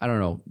don't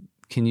know,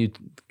 can you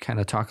kind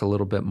of talk a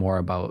little bit more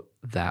about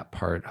that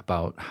part,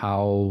 about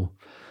how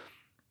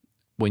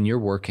when you're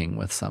working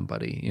with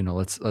somebody,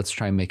 let's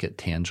try and make it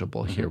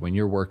tangible here. When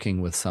you're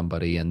working with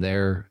somebody and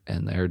they're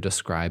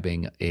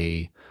describing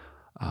a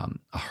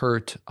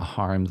hurt, a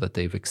harm that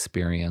they've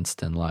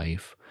experienced in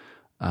life,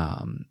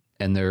 and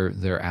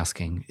they're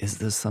asking, is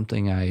this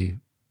something I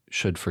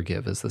should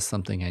forgive? Is this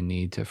something I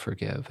need to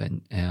forgive?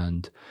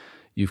 And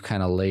you've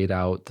kind of laid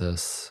out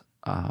this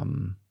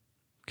kind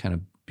of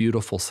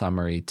beautiful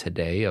summary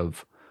today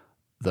of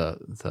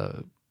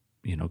the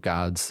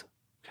God's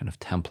kind of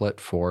template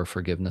for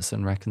forgiveness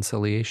and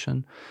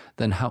reconciliation,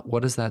 then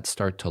what does that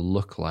start to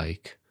look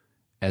like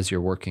as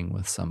you're working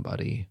with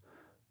somebody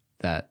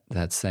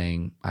that's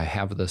saying, I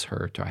have this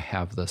hurt or I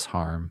have this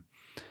harm,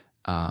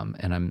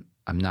 and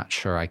I'm not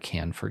sure I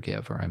can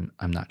forgive, or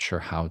I'm not sure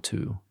how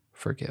to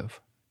forgive?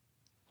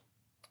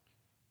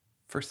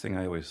 First thing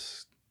I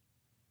always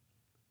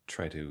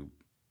try to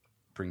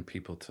bring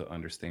people to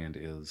understand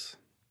is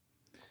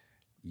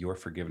your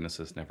forgiveness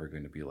is never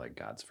going to be like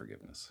God's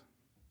forgiveness.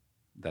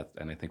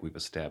 And I think we've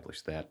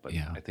established that, but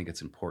Yeah. I think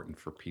it's important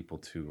for people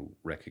to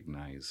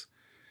recognize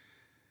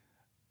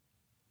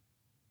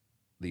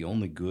the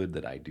only good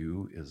that I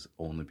do is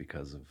only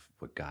because of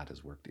what God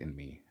has worked in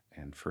me.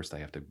 And first I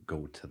have to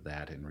go to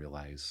that and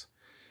realize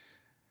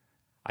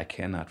I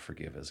cannot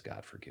forgive as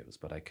God forgives,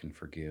 but I can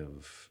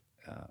forgive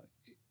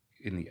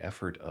in the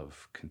effort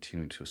of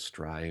continuing to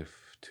strive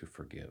to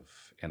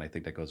forgive. And I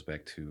think that goes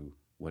back to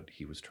what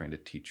he was trying to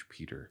teach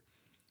Peter,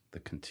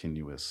 the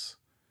continuous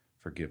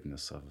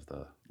forgiveness of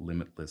the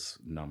limitless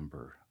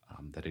number,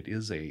 that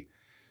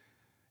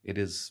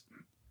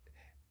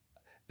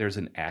there's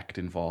an act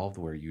involved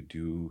where you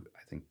do,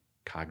 I think,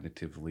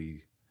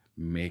 cognitively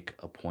make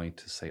a point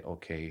to say,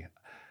 okay,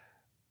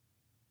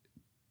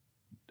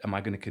 am I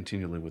going to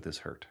continue to live with this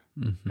hurt?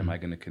 Mm-hmm. Am I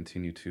going to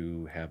continue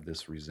to have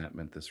this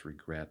resentment, this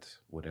regret,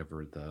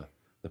 whatever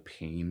the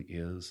pain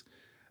is,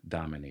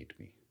 dominate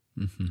me?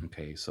 Mm-hmm.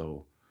 Okay,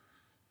 so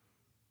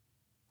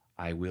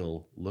I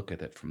will look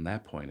at it from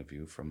that point of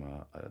view, from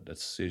a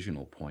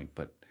decisional point,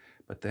 but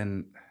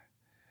then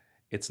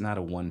it's not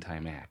a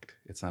one-time act.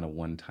 It's not a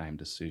one-time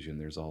decision.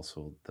 There's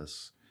also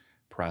this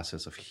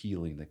process of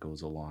healing that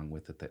goes along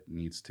with it that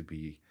needs to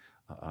be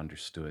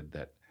understood.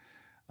 That,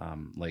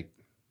 like,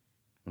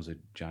 was it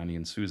Johnny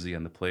and Susie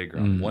on the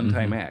playground? Mm-hmm.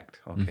 One-time act.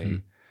 Okay.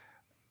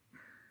 Mm-hmm.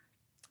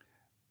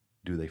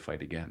 Do they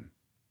fight again?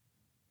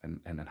 And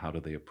then how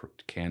do they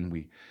approach?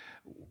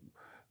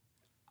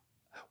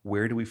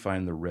 Where do we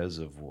find the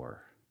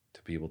reservoir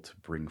to be able to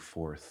bring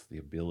forth the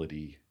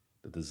ability,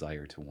 the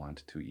desire to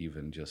want to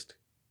even just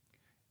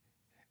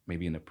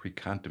maybe in a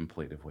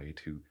pre-contemplative way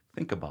to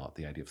think about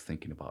the idea of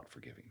thinking about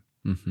forgiving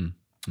Mm-hmm.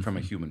 from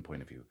a human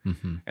point of view.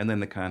 Mm-hmm. And then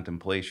the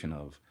contemplation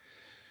of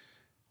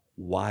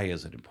why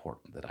is it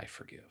important that I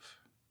forgive?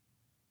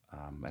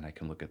 And I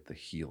can look at the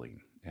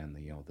healing and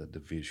the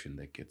division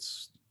that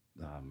gets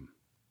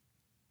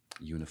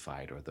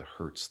unified, or the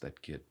hurts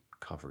that get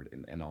covered,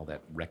 and all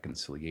that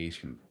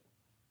reconciliation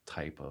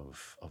type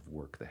of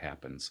work that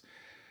happens.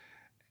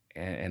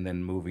 And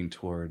then moving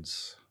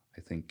towards,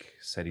 I think,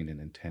 setting an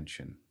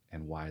intention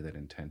and why that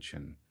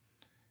intention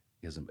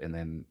is, and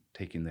then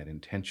taking that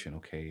intention,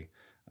 okay,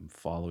 I'm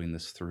following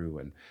this through.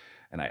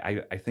 And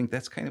I think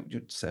that's kind of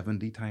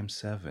 70 times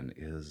 7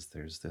 is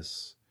there's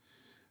this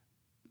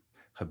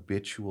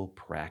habitual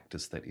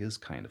practice that is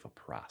kind of a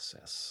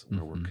process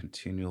where we're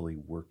continually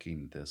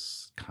working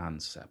this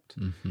concept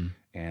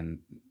and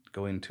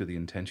going to the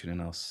intention and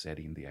now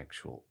setting the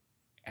actual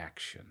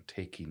action,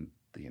 taking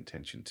the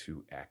intention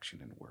to action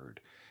and word,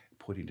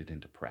 putting it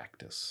into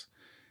practice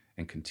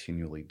and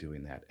continually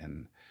doing that.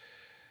 And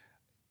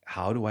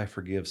how do I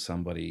forgive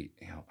somebody,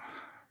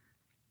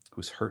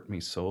 who's hurt me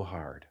so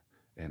hard?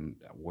 And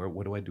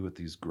what do I do with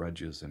these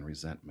grudges and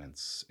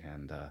resentments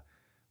and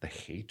the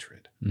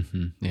hatred?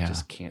 Yeah.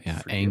 Just can't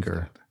forgive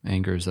anger. that.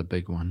 Anger is a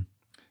big one.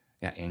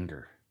 Yeah,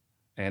 anger.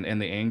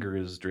 And the anger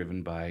is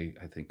driven by,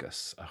 I think,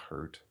 a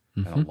hurt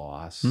and a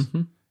loss.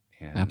 And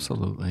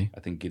Absolutely. I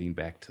think getting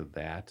back to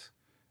that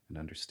and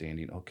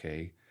understanding,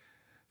 okay,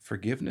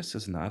 forgiveness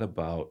is not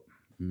about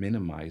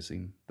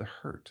minimizing the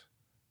hurt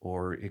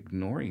or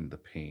ignoring the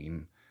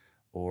pain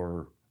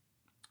or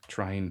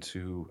trying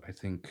to, I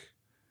think,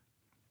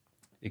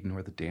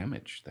 ignore the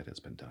damage that has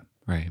been done.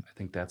 Right. I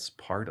think that's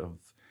part of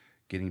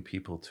getting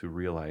people to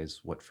realize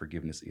what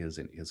forgiveness is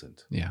and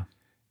isn't. Yeah.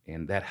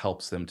 And that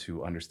helps them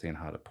to understand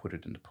how to put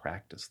it into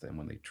practice then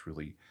when they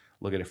truly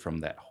look at it from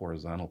that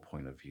horizontal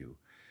point of view.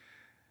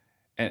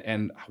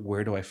 And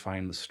where do I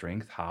find the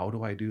strength? How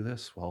do I do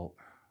this? Well,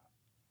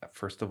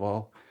 first of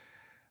all,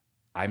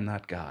 I'm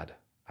not God.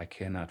 I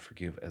cannot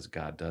forgive as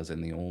God does.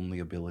 And the only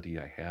ability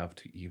I have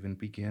to even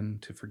begin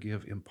to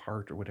forgive in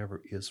part or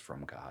whatever is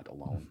from God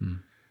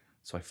alone.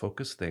 So I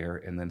focus there.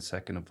 And then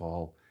second of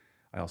all,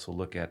 I also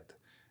look at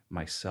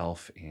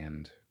myself,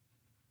 and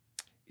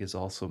is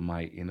also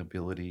my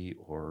inability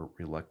or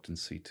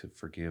reluctancy to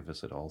forgive,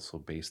 is it also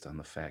based on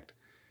the fact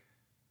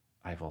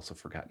I've also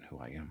forgotten who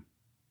I am?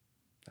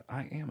 That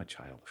I am a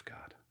child of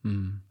God.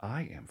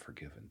 I am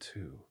forgiven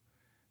too.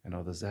 And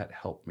does that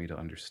help me to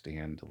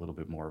understand a little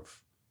bit more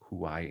of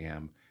who I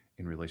am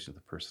in relation to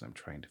the person I'm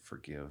trying to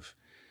forgive?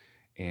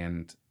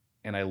 And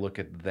I look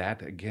at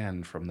that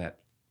again from that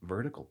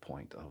vertical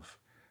point of,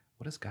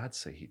 what does God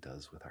say he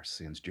does with our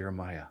sins?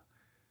 Jeremiah,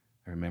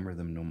 I remember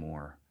them no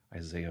more.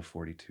 Isaiah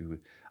 42,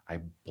 I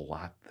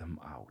blot them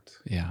out.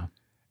 Yeah.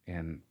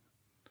 And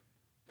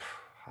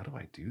how do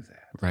I do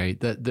that? Right.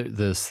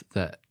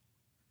 That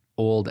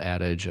old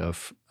adage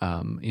of,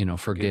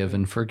 forgive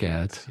and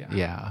forget.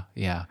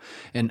 Yeah.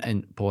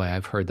 And boy,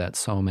 I've heard that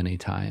so many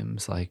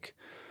times. Like,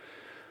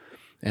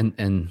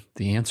 and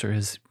the answer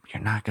is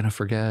you're not going to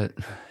forget.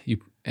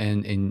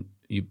 In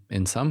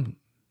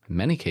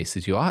many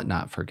cases, you ought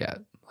not forget.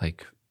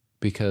 Like,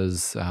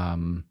 because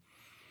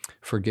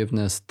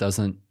forgiveness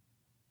doesn't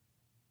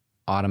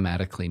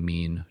automatically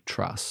mean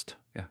trust.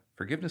 Yeah.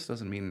 Forgiveness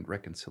doesn't mean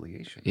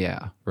reconciliation.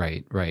 Yeah,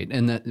 right.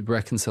 And that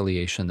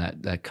reconciliation,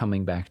 that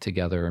coming back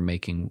together and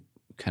making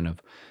kind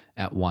of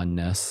at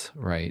oneness,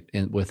 right,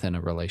 within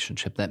a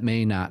relationship, that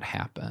may not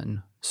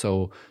happen.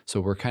 So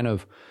we're kind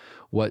of,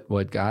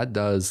 what God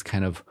does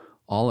kind of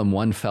all in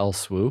one fell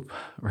swoop,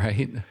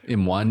 right,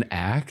 in one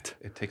act.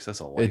 It takes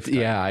us a lifetime.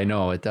 Yeah, I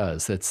know it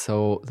does.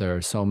 There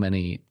are so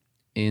many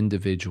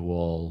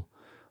individual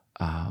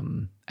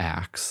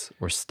acts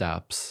or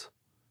steps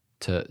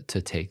to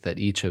take, that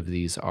each of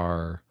these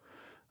are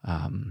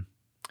an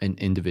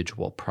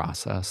individual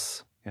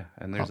process. Yeah,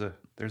 and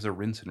there's a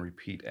rinse and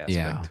repeat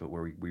aspect to it,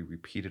 where we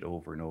repeat it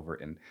over and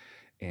over,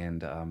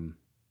 and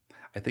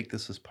I think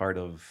this is part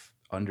of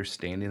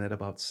understanding it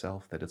about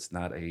self, that it's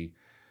not a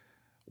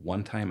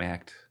one-time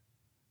act.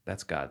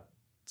 That's God's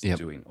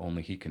doing.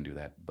 Only He can do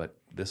that. But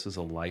this is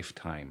a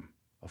lifetime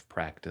of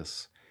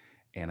practice.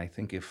 And I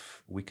think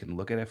if we can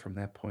look at it from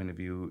that point of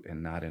view,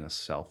 and not in a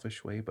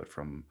selfish way, but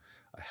from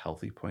a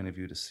healthy point of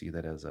view, to see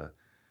that as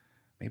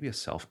maybe a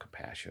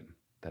self-compassion,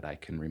 that I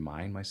can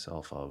remind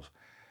myself of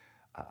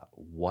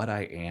what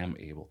I am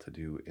able to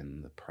do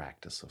in the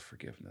practice of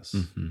forgiveness,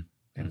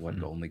 and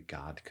what only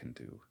God can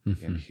do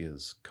in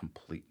His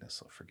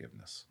completeness of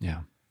forgiveness.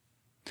 Yeah.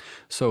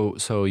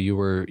 So you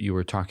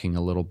were talking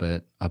a little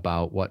bit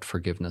about what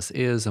forgiveness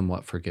is and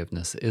what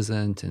forgiveness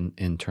isn't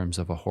in terms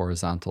of a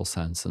horizontal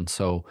sense. And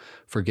so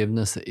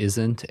forgiveness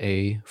isn't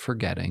a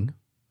forgetting.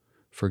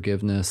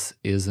 Forgiveness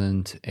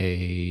isn't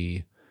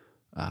a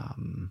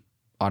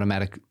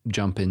automatic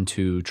jump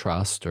into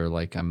trust, or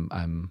like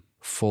I'm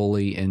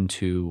fully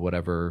into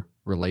whatever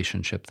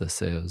relationship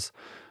this is.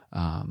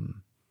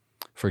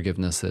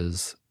 Forgiveness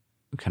is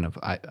kind of,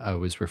 I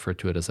always refer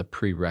to it as a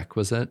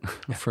prerequisite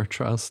for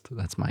trust.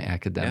 That's my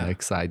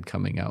academic side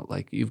coming out.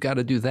 Like, you've got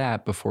to do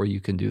that before you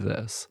can do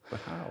this. But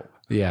how?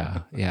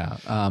 Yeah.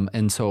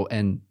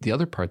 And the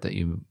other part that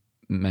you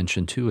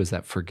mentioned too is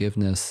that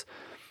forgiveness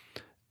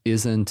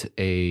isn't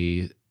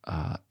a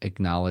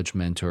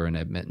acknowledgement or an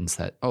admittance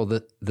that,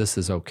 this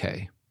is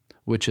okay,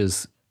 which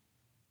is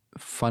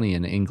funny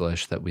in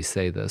English that we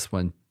say this.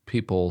 When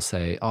people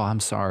say, I'm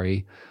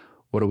sorry,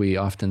 what do we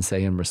often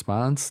say in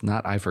response?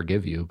 Not "I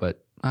forgive you,"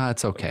 but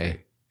 "It's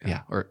okay."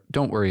 Yeah. Or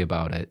 "Don't worry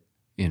about it."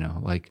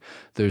 Like,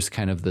 there's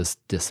kind of this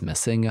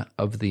dismissing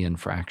of the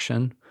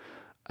infraction.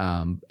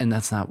 And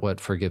that's not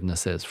what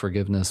forgiveness is.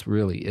 Forgiveness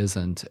really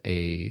isn't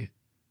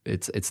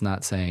it's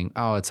not saying,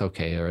 it's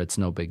okay, or it's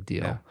no big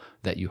deal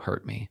that you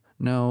hurt me.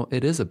 No,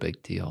 it is a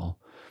big deal.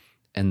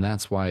 And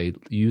that's why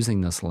using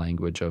this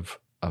language of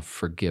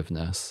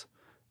forgiveness,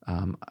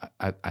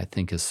 I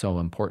think is so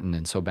important.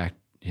 And so back,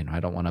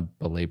 I don't want to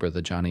belabor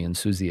the Johnny and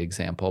Susie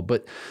example,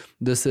 but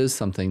this is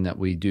something that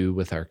we do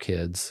with our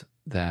kids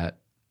that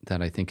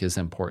I think is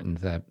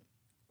important, that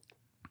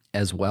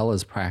as well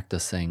as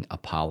practicing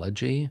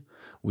apology,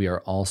 we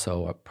are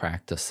also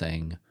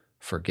practicing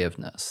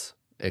forgiveness,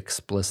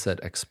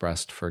 explicit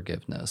expressed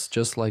forgiveness,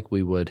 just like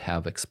we would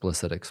have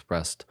explicit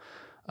expressed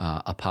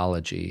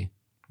apology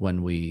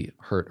when we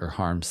hurt or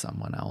harm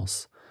someone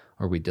else,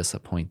 or we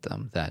disappoint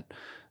them, that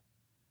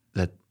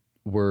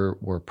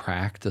we're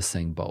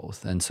practicing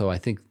both. And so I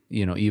think,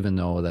 even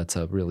though that's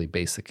a really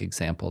basic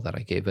example that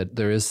I gave it,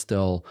 there is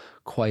still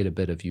quite a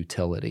bit of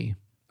utility,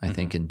 I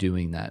think, in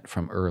doing that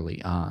from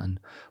early on.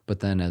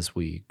 But then as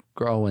we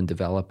grow and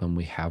develop and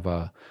we have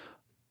a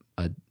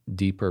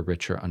deeper,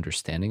 richer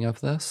understanding of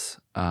this,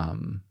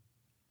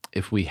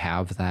 if we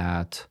have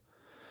that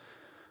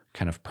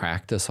kind of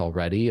practice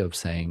already of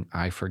saying,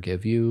 "I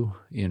forgive you,"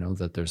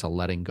 that there's a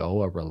letting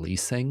go, a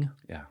releasing.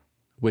 Yeah.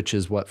 Which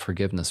is what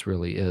forgiveness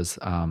really is.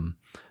 And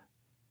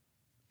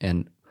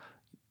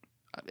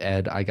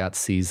Ed, I got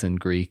C's in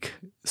Greek,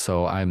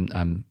 so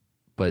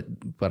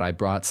but I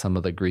brought some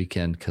of the Greek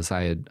in because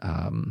I had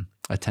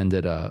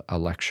attended a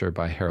lecture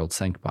by Harold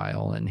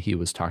Senkbeil, and he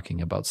was talking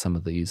about some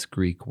of these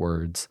Greek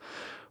words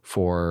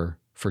for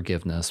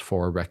forgiveness,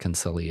 for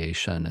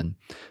reconciliation,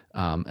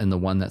 and the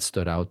one that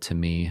stood out to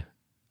me,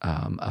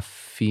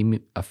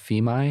 aphemi,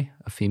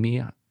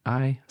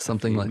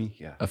 something like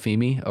yeah.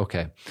 Aphemi.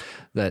 Okay,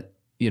 that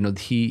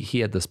he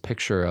had this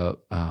picture of,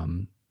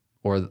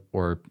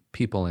 or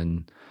people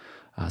in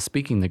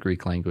speaking the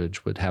Greek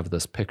language would have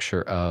this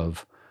picture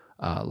of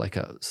like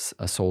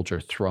a soldier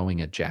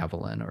throwing a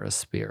javelin or a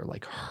spear,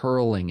 like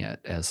hurling it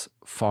as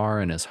far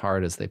and as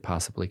hard as they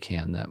possibly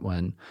can. That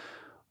when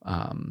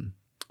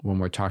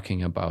we're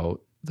talking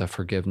about the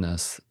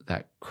forgiveness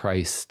that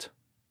Christ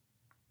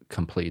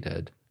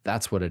completed,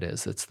 that's what it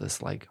is. It's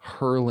this like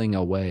hurling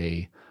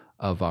away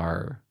of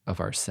our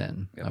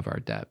sin, of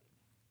our debt.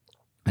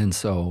 And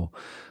so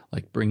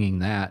like bringing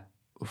that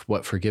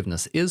what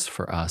forgiveness is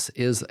for us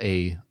is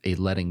a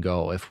letting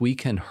go. If we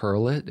can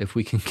hurl it, if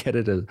we can get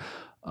it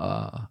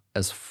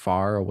as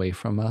far away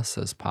from us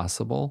as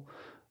possible,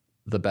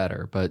 the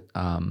better. But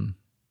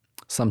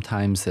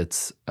sometimes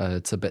it's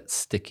a bit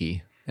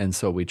sticky, and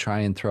so we try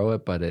and throw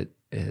it, but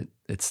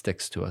it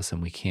sticks to us,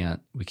 and we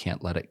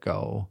can't let it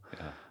go.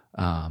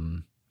 Yeah.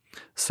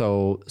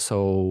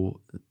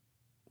 So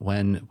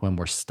when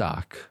we're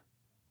stuck,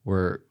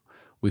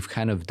 we've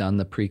kind of done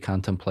the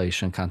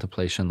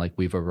contemplation, like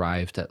we've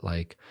arrived at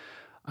like,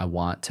 I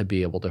want to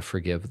be able to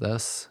forgive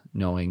this,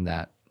 knowing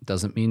that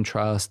doesn't mean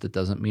trust. It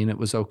doesn't mean it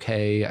was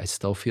okay. I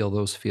still feel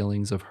those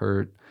feelings of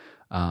hurt.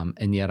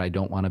 And yet I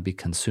don't want to be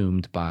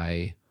consumed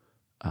by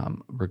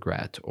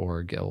regret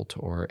or guilt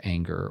or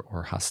anger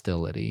or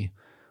hostility.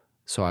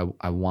 So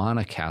I want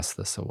to cast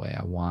this away.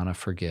 I want to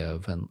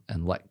forgive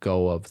and let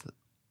go of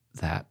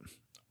that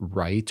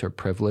right or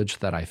privilege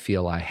that I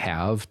feel I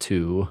have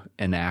to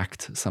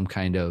enact some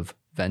kind of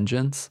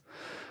vengeance.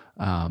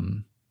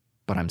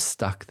 But I'm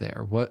stuck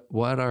there.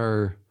 What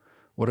are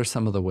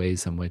some of the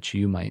ways in which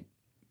you might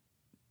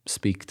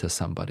speak to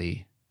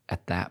somebody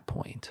at that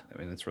point? I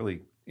mean, it's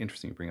really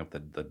interesting you bring up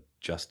the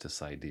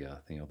justice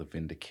idea, the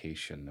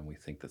vindication, and we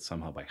think that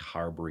somehow by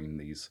harboring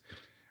these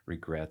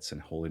regrets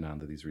and holding on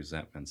to these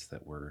resentments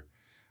that we're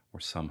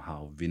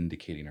somehow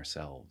vindicating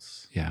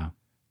ourselves. Yeah.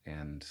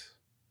 And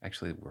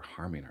actually we're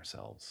harming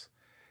ourselves.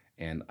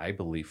 And I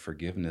believe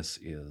forgiveness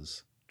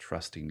is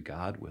trusting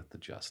God with the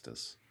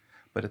justice,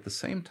 but at the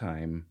same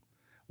time,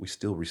 we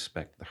still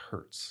respect the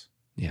hurts.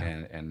 Yeah.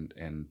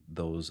 And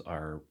those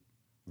are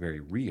very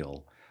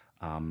real.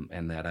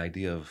 And that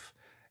idea of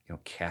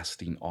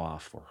casting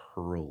off or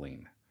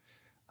hurling,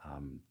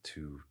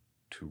 to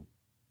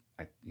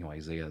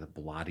Isaiah,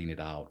 blotting it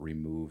out,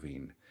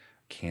 removing,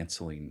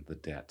 canceling the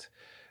debt.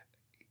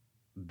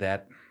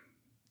 That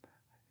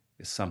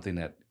is something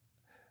that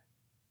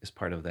is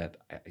part of that.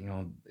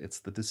 It's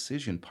the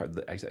decision part.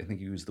 I think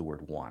you use the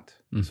word want.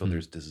 Mm-hmm. So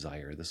there's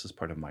desire. This is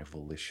part of my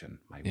volition,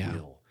 my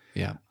will.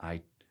 Yeah.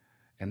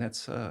 And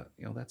that's an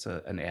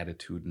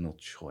attitudinal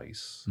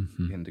choice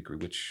in degree,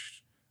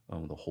 which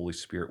the Holy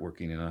Spirit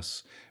working in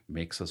us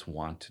makes us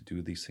want to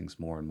do these things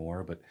more and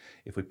more. But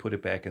if we put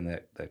it back in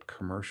that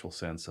commercial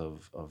sense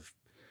of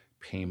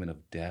payment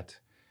of debt,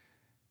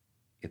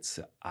 it's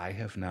I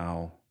have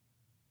now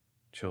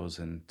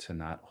chosen to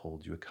not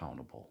hold you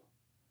accountable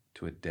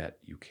to a debt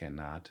you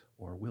cannot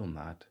or will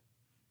not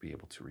be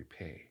able to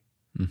repay.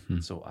 Mm-hmm.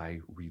 So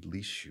I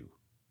release you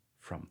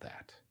from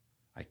that.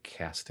 I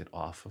cast it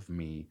off of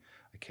me.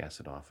 I cast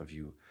it off of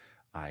you.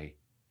 I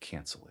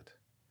cancel it.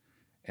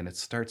 And it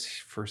starts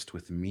first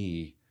with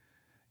me,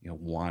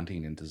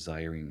 wanting and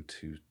desiring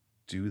to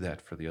do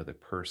that for the other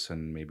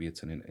person. Maybe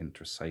it's in an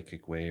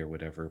intrapsychic way or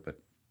whatever, but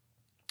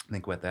I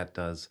think what that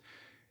does,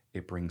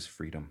 it brings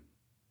freedom.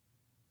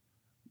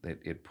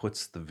 It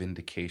puts the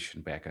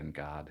vindication back on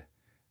God,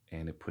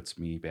 and it puts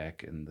me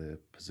back in the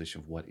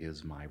position of what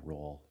is my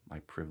role, my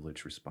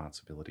privilege,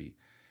 responsibility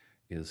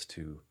is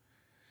to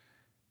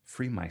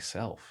free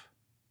myself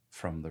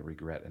from the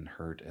regret and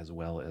hurt, as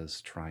well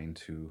as trying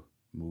to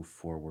move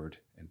forward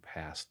and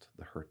past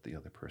the hurt the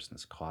other person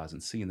has caused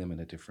and seeing them in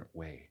a different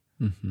way.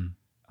 Mm-hmm.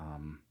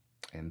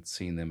 And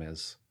seeing them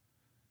as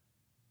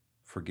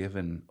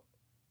forgiven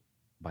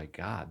by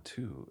God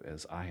too,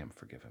 as I am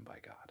forgiven by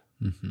God.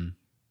 Mm-hmm.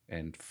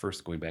 And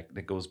first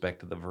it goes back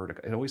to the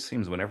vertical. It always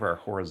seems whenever our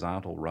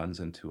horizontal runs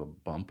into a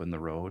bump in the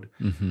road,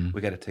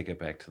 we got to take it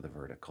back to the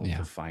vertical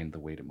to find the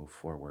way to move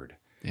forward.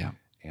 Yeah.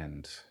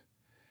 And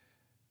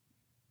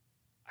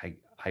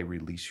I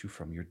release you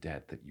from your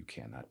debt that you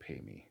cannot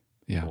pay me.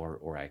 Yeah.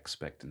 Or I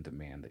expect and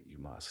demand that you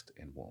must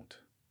and won't.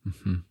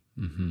 Mm-hmm.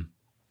 Mm-hmm.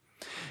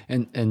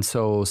 And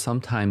so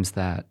sometimes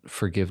that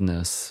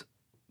forgiveness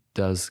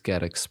does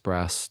get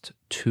expressed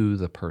to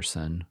the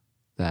person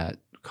that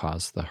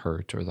caused the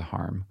hurt or the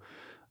harm.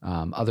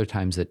 Other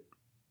times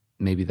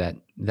maybe that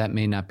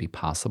may not be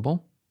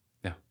possible.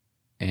 Yeah.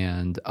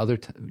 And other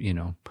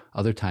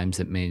times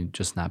it may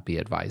just not be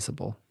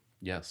advisable.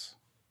 Yes.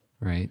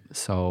 Right.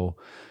 So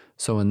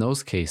in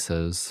those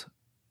cases,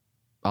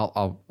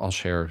 I'll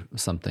share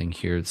something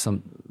here.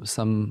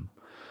 Some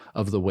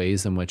of the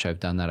ways in which I've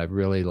done that,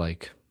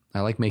 I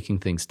like making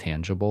things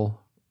tangible.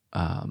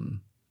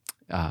 And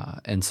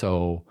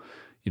so,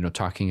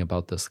 talking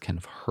about this kind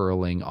of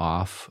hurling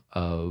off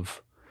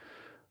of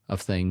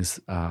things.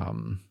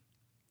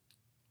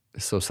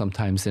 So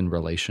sometimes in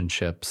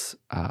relationships,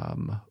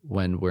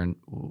 when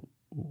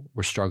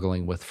we're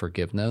struggling with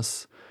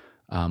forgiveness,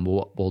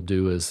 what we'll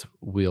do is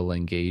we'll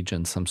engage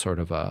in some sort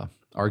of a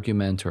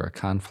argument or a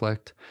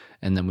conflict,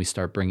 and then we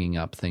start bringing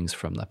up things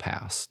from the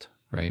past,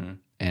 right? Mm-hmm.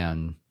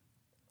 And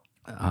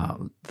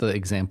the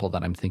example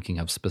that I'm thinking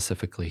of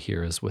specifically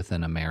here is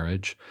within a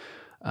marriage.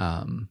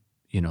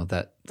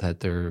 That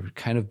there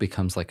kind of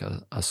becomes like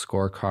a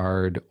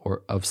scorecard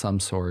or of some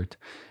sort,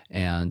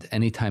 and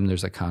anytime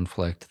there's a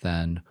conflict,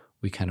 then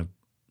we kind of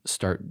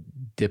start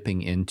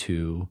dipping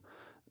into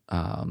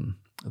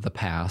the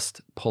past,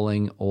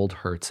 pulling old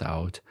hurts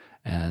out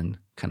and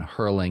kind of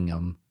hurling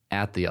them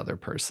at the other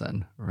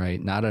person,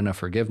 right? Not in a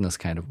forgiveness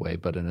kind of way,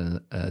 but in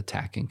an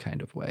attacking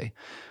kind of way.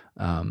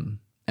 And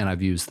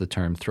I've used the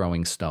term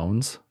throwing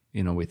stones.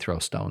 We throw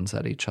stones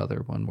at each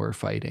other when we're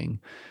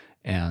fighting.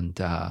 And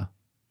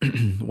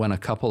when a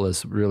couple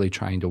is really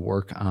trying to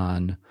work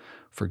on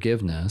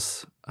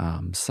forgiveness,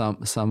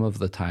 some of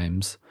the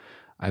times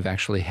I've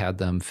actually had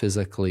them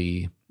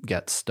physically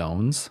get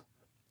stones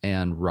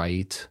and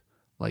write,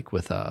 like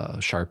with a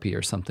Sharpie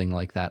or something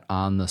like that,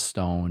 on the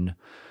stone,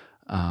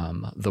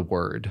 the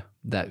word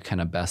that kind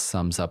of best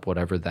sums up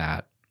whatever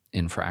that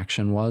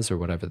infraction was or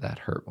whatever that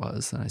hurt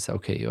was. And I said,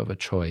 okay, you have a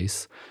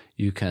choice.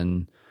 You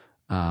can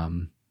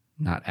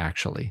not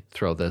actually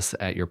throw this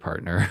at your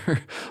partner,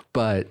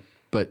 but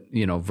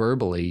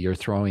verbally you're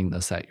throwing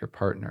this at your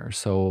partner.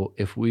 So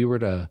if we were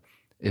to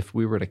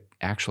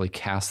actually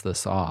cast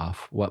this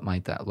off, what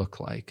might that look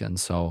like? And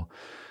so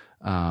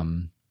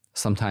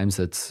sometimes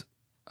it's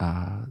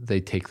they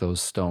take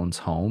those stones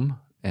home,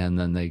 and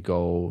then they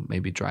go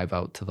maybe drive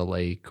out to the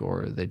lake,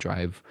 or they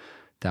drive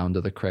down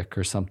to the creek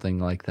or something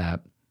like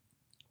that.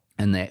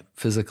 And they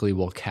physically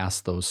will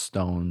cast those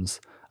stones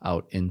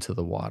out into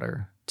the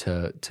water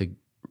to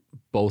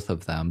both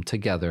of them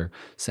together,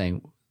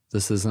 saying,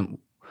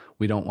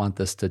 we don't want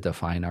this to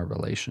define our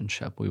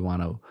relationship. We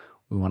want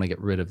to get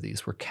rid of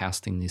these. We're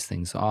casting these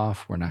things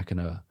off. We're not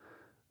going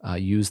to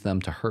use them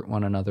to hurt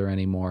one another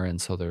anymore.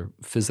 And so they're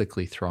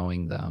physically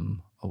throwing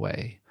them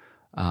away.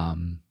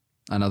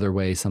 Another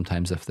way,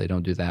 sometimes if they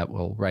don't do that,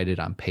 we'll write it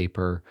on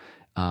paper,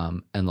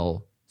 and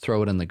they'll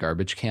throw it in the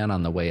garbage can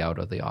on the way out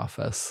of the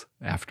office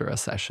after a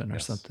session or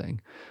something,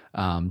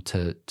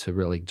 to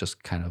really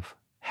just kind of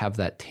have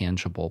that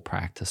tangible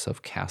practice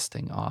of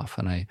casting off.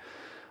 And I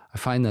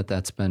find that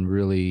that's been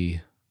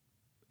really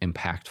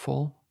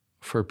impactful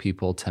for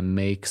people to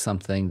make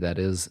something that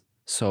is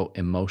so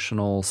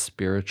emotional,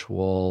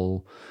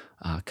 spiritual,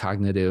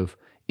 cognitive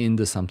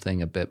into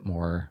something a bit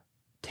more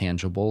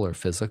tangible or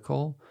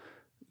physical.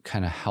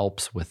 Kind of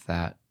helps with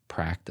that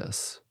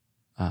practice.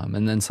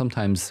 And then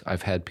sometimes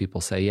I've had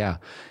people say, yeah,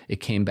 it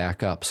came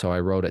back up, so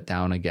I wrote it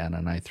down again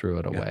and I threw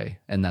it away.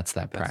 And that's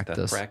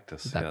practice.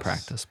 That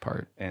practice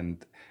part.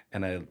 And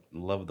I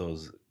love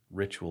those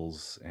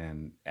rituals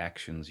and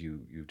actions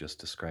you just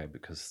described,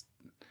 because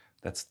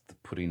that's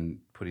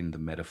putting the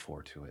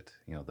metaphor to it,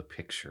 the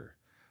picture,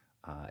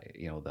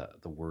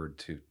 the word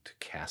to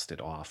cast it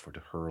off or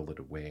to hurl it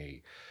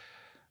away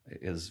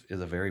is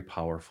a very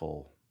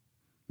powerful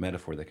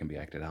metaphor that can be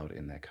acted out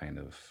in that kind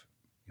of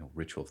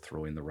ritual of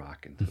throwing the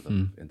rock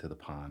into the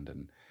pond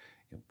and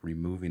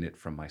removing it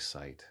from my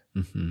sight.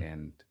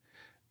 And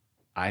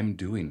I'm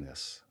doing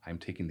this. I'm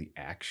taking the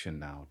action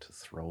now to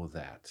throw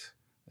that.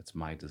 It's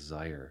my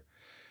desire.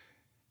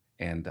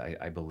 And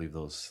I believe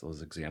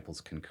those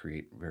examples can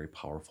create very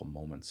powerful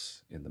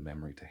moments in the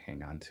memory to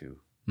hang on to.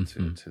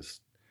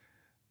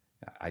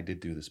 I did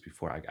do this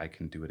before. I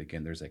can do it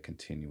again. There's that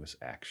continuous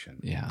action.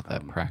 Yeah,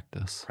 that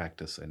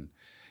practice. And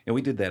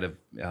we did that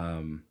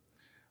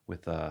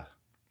with a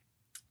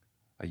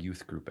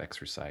youth group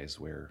exercise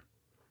where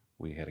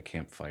we had a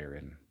campfire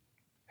and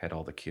had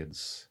all the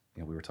kids.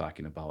 We were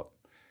talking about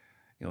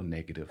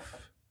negative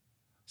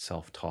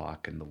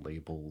self-talk and the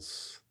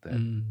labels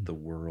that the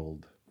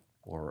world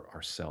or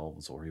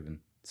ourselves or even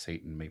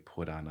Satan may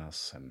put on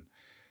us. And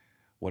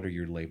what are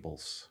your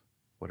labels?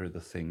 What are the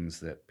things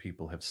that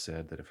people have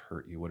said that have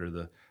hurt you? What are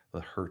the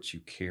hurts you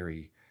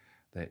carry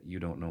that you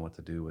don't know what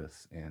to do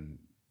with and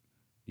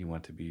you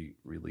want to be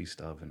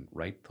released of? And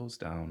write those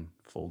down,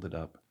 fold it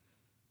up.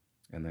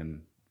 And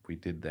then we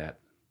did that,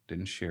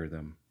 didn't share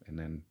them. And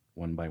then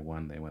one by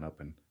one, they went up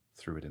and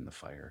threw it in the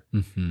fire.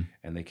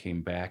 And they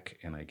came back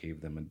and I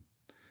gave them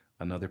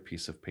another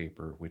piece of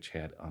paper which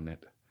had on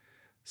it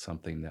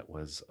something that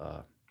was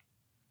a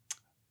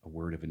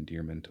word of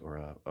endearment or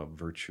a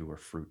virtue or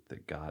fruit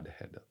that God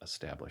had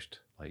established,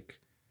 like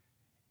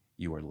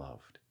you are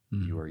loved,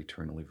 you are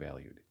eternally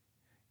valued,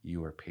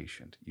 you are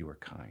patient, you are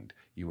kind,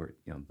 you are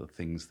the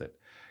things that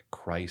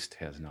Christ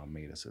has now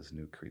made us as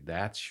new creed.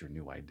 That's your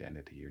new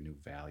identity, your new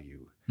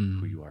value,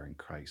 who you are in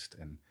Christ.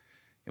 And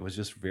it was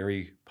just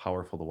very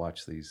powerful to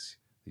watch these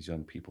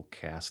young people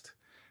cast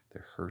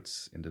their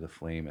hurts into the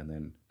flame and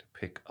then to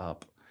pick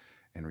up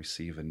and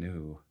receive a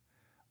new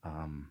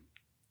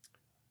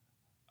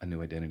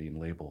identity and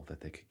label that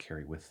they could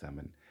carry with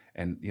them.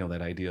 And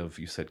that idea of,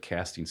 you said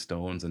casting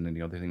stones, and then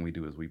the other thing we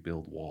do is we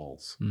build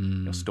walls,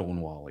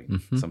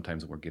 stonewalling.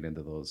 Sometimes we'll get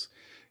into those,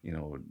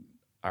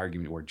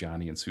 argument where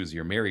Johnny and Susie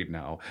are married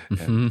now,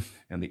 and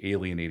the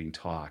alienating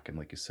talk, and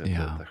like you said,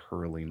 the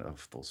hurling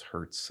of those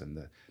hurts and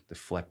the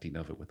deflecting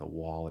of it with a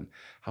wall, and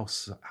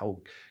how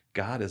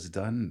God has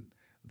done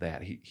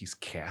that. He's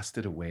cast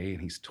it away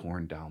and he's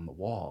torn down the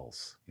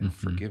walls.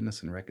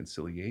 Forgiveness and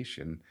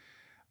reconciliation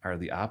are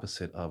the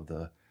opposite of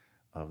the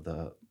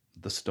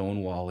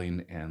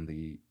stonewalling and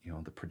the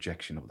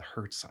projection of the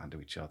hurts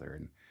onto each other.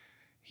 And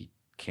he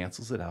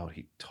cancels it out,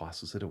 he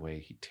tosses it away,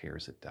 he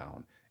tears it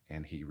down,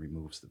 and he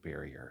removes the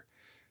barrier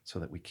so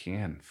that we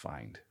can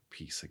find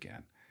peace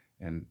again.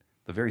 And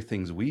the very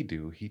things we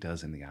do, he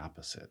does in the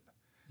opposite.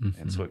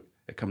 And so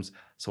It comes.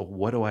 So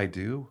what do I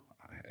do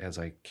as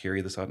I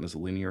carry this out in this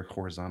linear,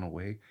 horizontal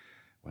way?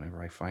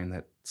 Whenever I find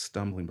that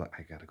stumbling block,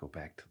 I got to go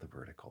back to the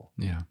vertical.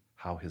 Yeah.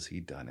 How has he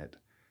done it?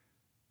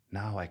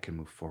 Now I can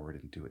move forward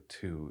and do it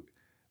too.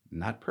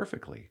 Not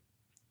perfectly,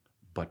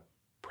 but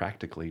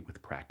practically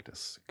with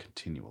practice,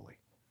 continually.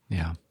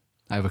 Yeah.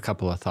 I have a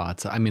couple of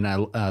thoughts. I mean,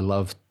 I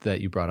love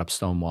that you brought up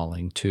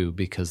stonewalling too,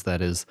 because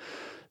that is,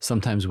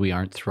 sometimes we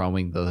aren't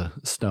throwing the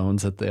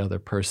stones at the other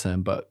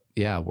person, but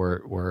yeah,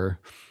 we're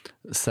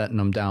setting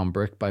them down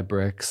brick by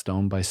brick,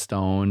 stone by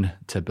stone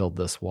to build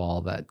this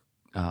wall that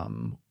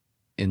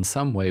in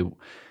some way,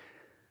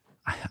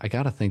 I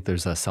got to think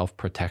there's a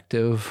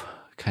self-protective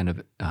kind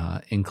of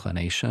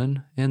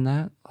inclination in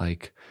that.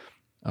 Like,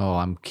 oh,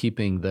 I'm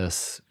keeping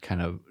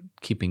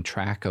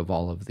track of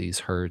all of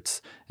these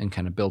hurts and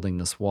kind of building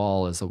this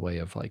wall as a way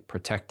of like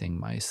protecting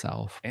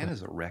myself. And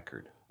as a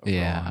record of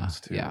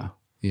wrongs too.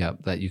 Yeah,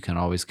 that you can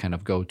always kind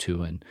of go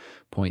to and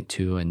point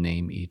to and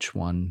name each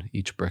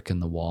brick in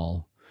the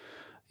wall.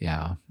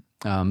 Yeah.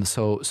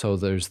 So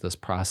there's this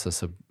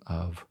process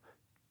of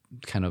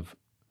kind of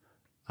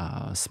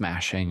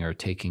smashing or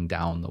taking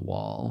down the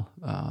wall.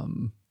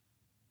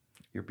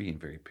 You're being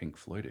very Pink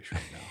Floydish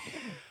right now.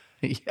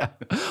 Yeah.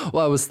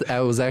 Well,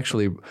 I was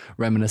actually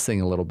reminiscing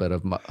a little bit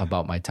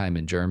about my time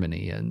in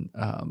Germany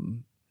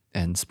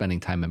and spending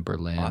time in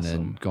Berlin.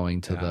 Awesome. And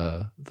going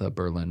to the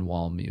Berlin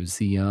Wall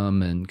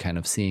Museum and kind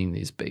of seeing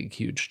these big,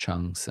 huge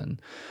chunks.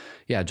 And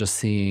yeah, just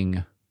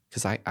seeing,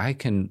 because I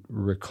can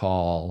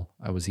recall,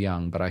 I was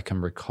young, but I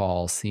can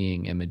recall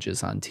seeing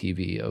images on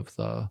TV of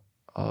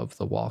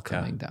the wall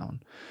coming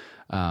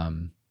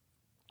down.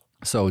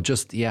 So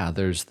just,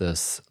 there's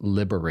this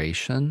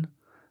liberation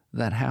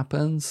that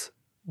happens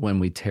when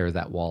we tear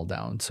that wall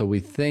down. So we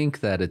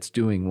think that it's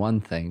doing one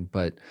thing,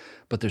 but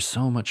there's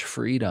so much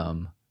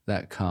freedom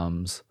that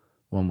comes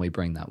when we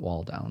bring that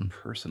wall down.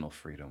 Personal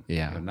freedom.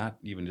 Yeah. Not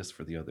even just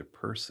for the other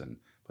person,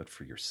 but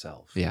for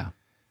yourself. Yeah.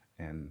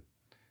 And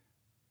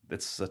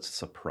that's such a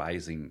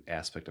surprising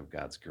aspect of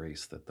God's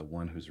grace, that the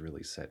one who's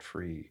really set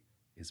free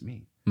is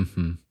me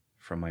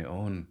from my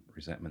own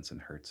resentments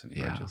and hurts and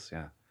grudges.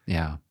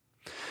 Yeah.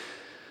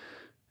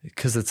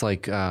 Because it's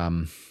like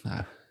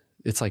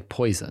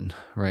poison,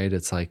 right?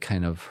 It's like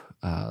kind of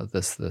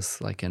this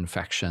like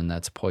infection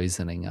that's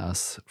poisoning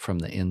us from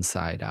the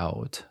inside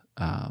out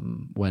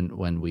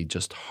when we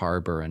just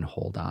harbor and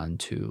hold on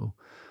to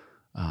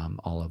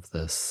all of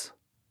this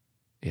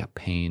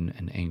pain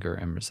and anger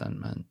and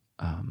resentment.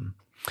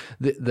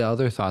 The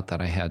other thought that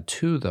I had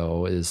too,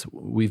 though, is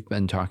we've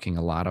been talking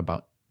a lot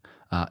about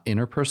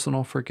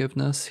interpersonal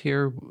forgiveness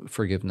here,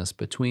 forgiveness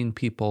between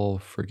people,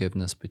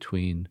 forgiveness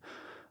between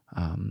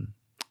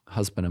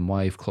husband and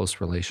wife,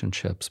 close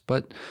relationships.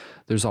 But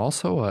there's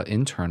also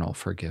internal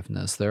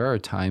forgiveness. There are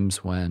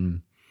times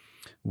when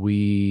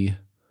we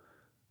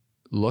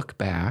look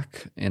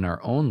back in our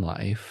own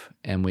life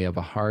and we have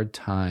a hard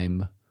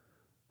time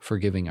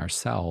forgiving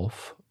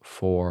ourselves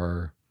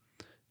for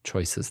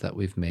choices that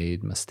we've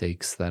made,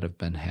 mistakes that have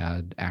been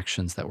had,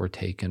 actions that were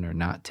taken or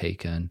not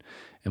taken.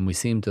 And we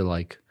seem to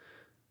like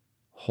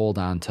hold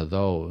on to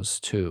those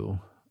too.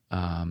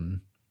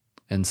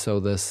 And so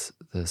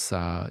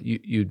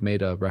you'd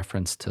made a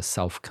reference to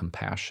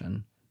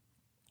self-compassion.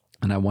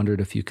 And I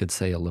wondered if you could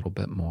say a little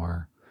bit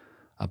more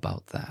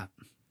about that.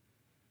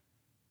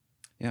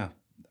 Yeah.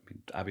 I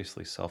mean,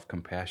 obviously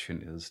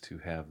self-compassion is to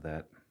have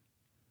that,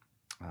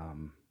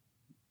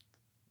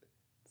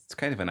 it's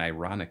kind of an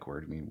ironic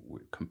word. I mean,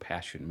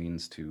 compassion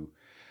means to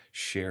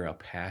share a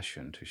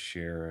passion, to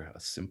share a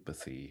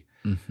sympathy,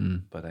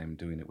 but I'm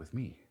doing it with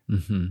me.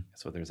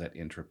 So there's that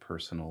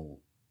intrapersonal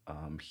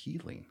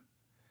healing,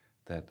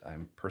 that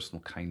I'm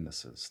personal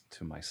kindnesses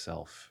to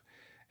myself,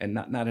 and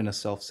not in a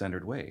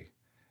self-centered way,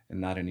 and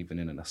not even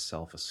in a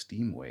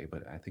self-esteem way,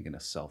 but I think in a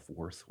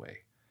self-worth way.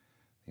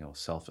 You know,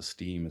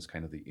 self-esteem is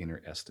kind of the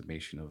inner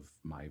estimation of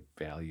my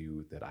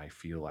value that I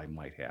feel I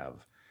might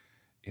have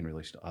in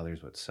relation to others,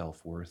 but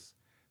self-worth,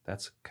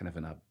 that's kind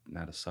of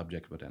not a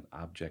subject, but an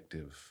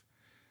objective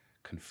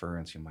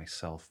conference. My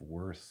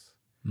self-worth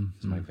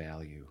is my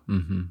value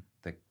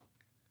that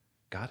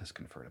God has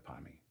conferred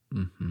upon me.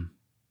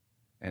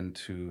 And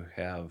to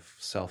have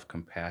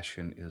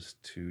self-compassion is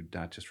to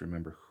not just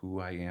remember who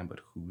I am, but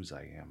whose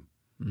I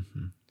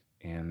am.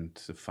 And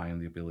to find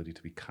the ability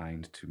to be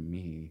kind to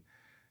me,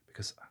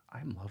 because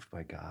I'm loved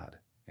by God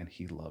and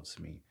He loves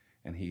me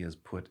and He has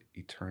put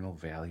eternal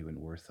value and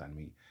worth on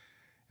me.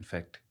 In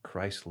fact,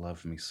 Christ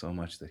loved me so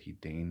much that He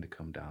deigned to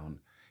come down.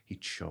 He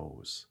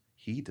chose,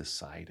 He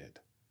decided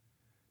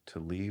to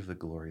leave the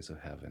glories of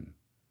heaven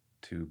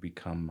to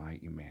become my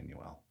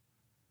Emmanuel,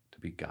 to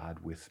be God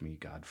with me,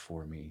 God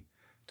for me,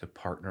 to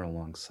partner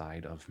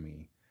alongside of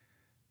me,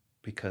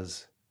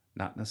 because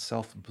not in a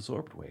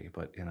self-absorbed way,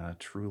 but in a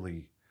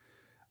truly,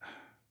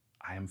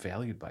 I am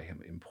valued by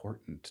Him,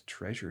 important,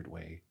 treasured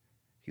way.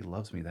 He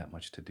loves me that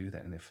much to do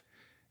that. And if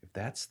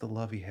that's the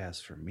love He has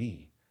for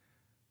me,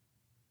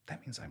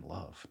 that means I'm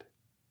loved.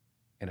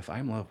 And if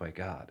I'm loved by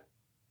God,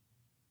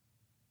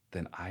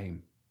 then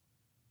I'm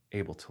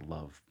able to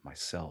love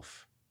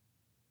myself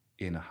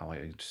in how I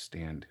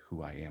understand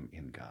who I am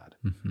in God,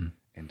 Mm-hmm.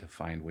 and to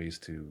find ways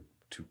to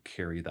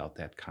carry out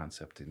that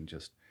concept and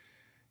just,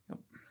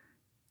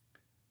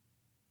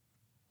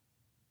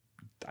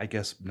 I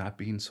guess, not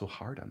being so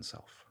hard on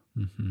self.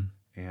 Mm-hmm.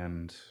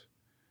 And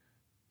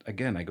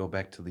again, I go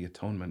back to the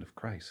atonement of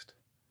Christ.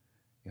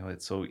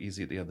 It's so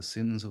easy. The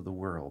sins of the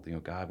world.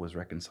 God was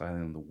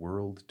reconciling the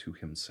world to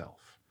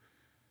Himself.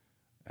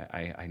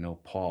 I know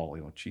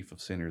Paul, chief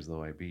of sinners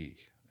though I be.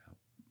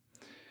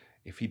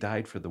 If He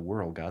died for the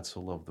world, God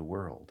so loved the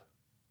world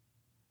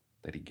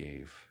that He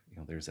gave.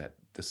 There's that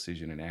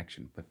decision and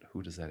action. But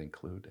who does that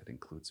include? That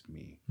includes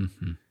me,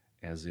 Mm-hmm.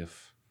 as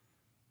if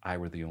I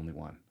were the only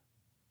one.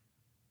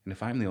 And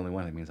if I'm the only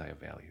one, that means I have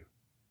value.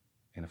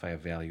 And if I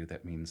have value,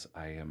 that means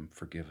I am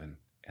forgiven,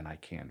 and I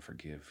can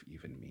forgive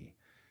even me.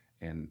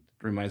 And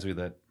it reminds me of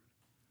that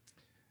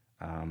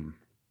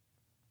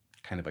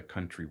kind of a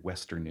country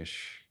westernish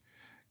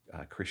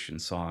Christian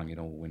song.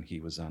 When He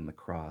was on the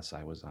cross,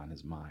 I was on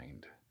His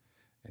mind.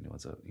 And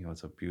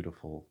it's a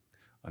beautiful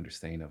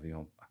understanding of,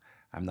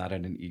 I'm not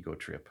on an ego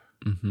trip.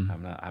 Mm-hmm.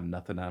 I'm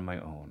nothing on my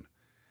own.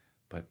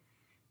 But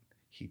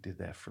He did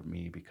that for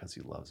me because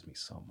He loves me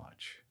so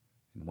much.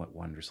 And what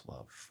wondrous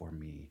love for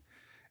me.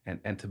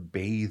 And to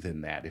bathe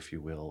in that, if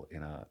you will,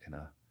 in a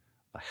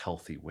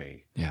healthy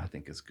way, Yeah. I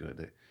think is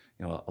good.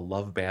 A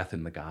love bath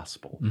in the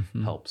gospel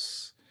Mm-hmm.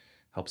 helps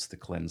to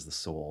cleanse the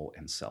soul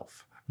and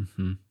self.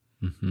 Mm-hmm.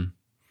 Mm-hmm.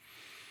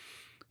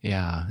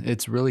 Yeah,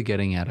 it's really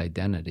getting at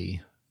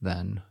identity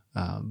then.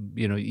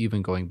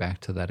 Even going back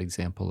to that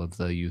example of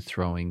you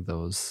throwing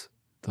those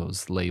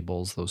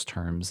labels, those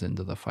terms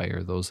into the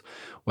fire, those,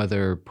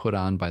 whether put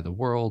on by the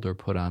world or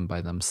put on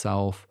by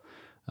themselves,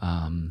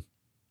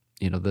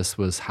 this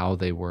was how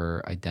they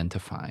were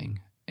identifying.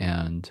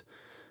 And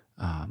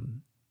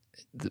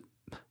the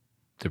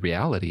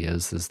reality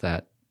is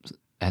that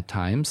at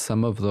times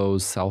some of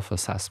those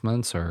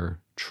self-assessments are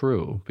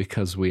true,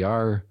 because we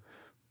are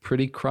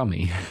pretty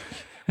crummy.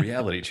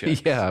 Reality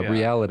check. Yeah,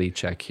 reality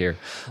check here.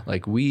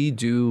 Like, we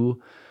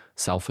do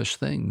selfish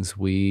things.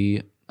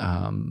 We're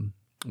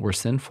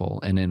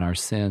sinful, and in our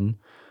sin,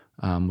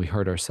 we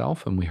hurt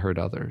ourselves and we hurt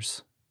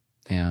others.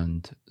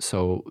 And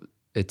so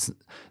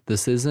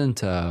this isn't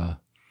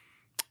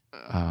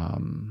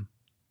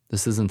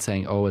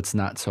saying, oh, it's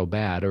not so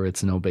bad, or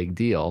it's no big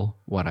deal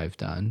what I've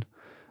done,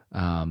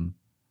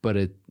 but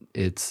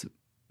it's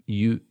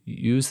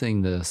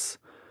using this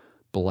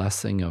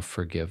blessing of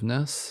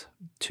forgiveness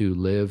to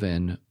live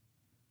in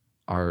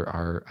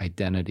our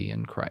identity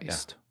in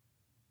Christ,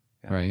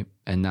 right?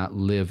 And not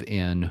live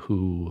in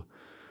who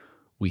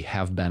we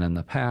have been in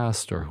the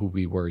past, or who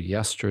we were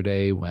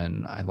yesterday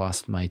when I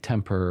lost my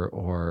temper,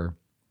 or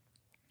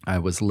I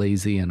was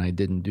lazy and I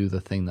didn't do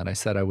the thing that I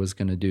said I was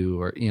going to do,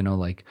 or,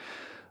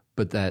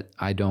 but that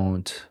I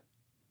don't,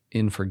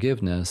 in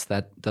forgiveness,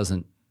 that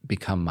doesn't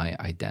become my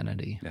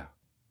identity. Yeah.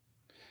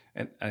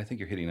 And I think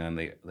you're hitting on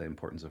the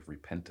importance of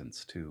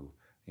repentance too,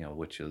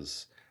 which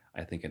is,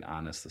 I think, an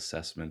honest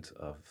assessment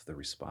of the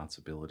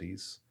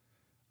responsibilities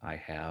I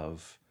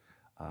have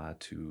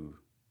to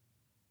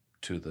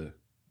the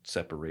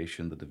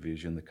separation, the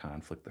division, the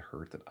conflict, the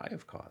hurt that I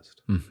have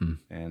caused. Mm-hmm.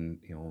 And,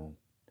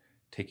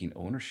 taking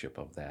ownership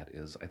of that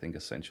is, I think,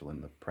 essential in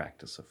the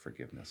practice of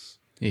forgiveness.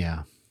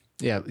 Yeah.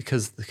 Yeah,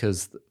 because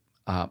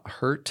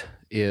hurt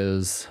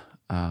is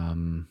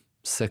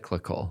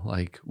cyclical.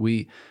 Like,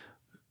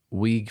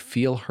 we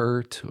feel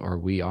hurt, or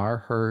we are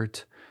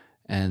hurt,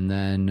 and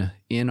then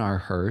in our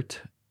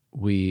hurt,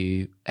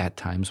 we at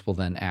times will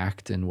then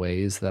act in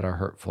ways that are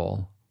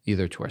hurtful,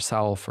 either to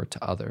ourselves or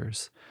to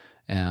others.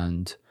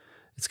 And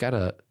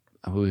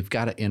we've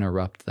got to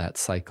interrupt that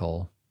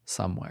cycle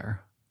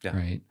somewhere,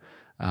 right?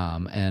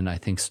 And I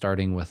think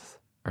starting with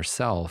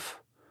ourselves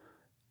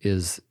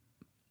is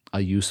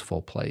a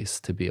useful place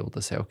to be able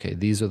to say, okay,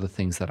 these are the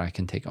things that I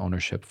can take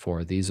ownership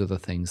for. These are the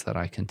things that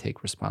I can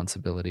take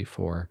responsibility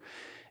for.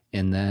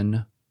 And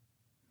then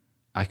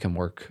I can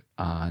work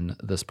on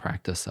this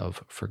practice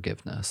of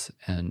forgiveness.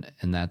 And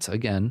that's,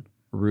 again,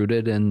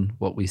 rooted in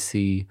what we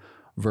see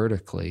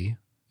vertically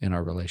in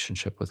our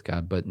relationship with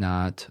God, but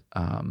not,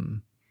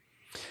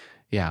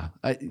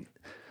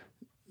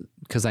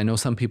 because I know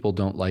some people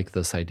don't like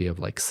this idea of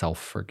like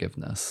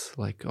self-forgiveness,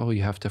 like, oh,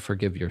 you have to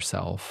forgive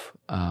yourself.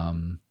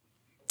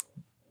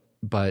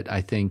 But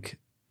I think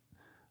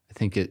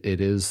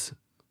it is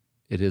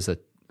a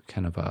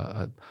kind of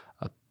a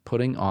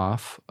putting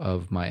off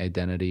of my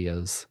identity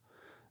as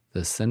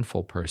the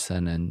sinful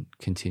person and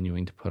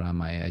continuing to put on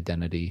my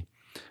identity,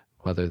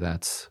 whether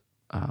that's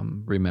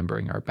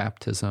remembering our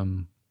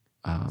baptism,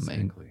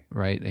 Exactly.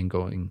 and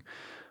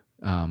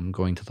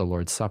going to the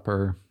Lord's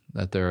Supper,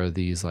 that there are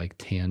these like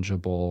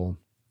tangible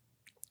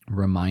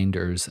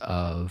reminders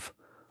of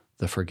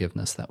the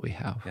forgiveness that we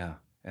have. Yeah,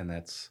 and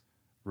that's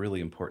really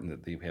important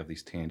that they have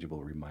these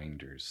tangible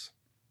reminders,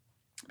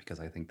 because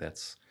I think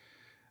that's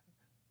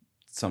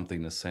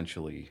something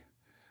essentially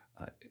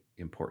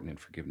important in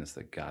forgiveness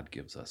that God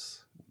gives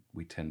us.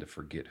 We tend to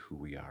forget who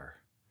we are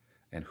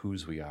and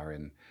whose we are,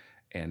 and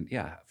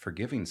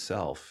forgiving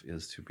self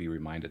is to be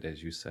reminded,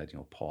 as you said,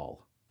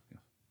 Paul,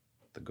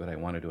 The good I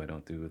want to do, I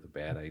don't do. The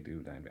bad I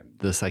do.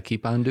 This I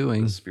keep on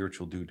doing. The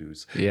spiritual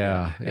doo-doos.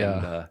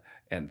 Yeah.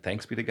 And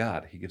thanks be to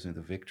God, he gives me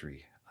the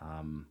victory.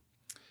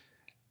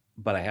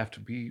 But I have to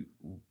be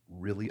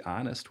really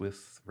honest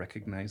with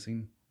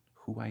recognizing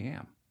who I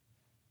am.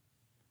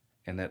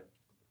 And that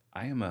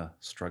I am a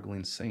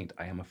struggling saint.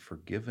 I am a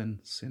forgiven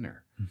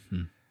sinner.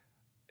 Mm-hmm.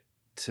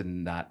 To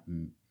not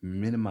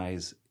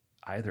minimize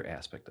either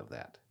aspect of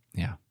that.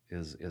 Yeah.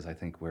 Is I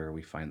think where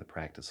we find the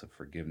practice of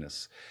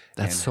forgiveness.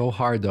 That's so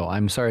hard, though.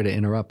 I'm sorry to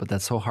interrupt, but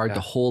that's so hard Yeah.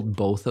 to hold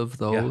both of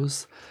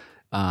those,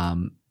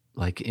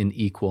 like in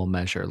equal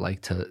measure,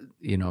 like to,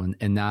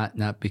 and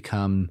not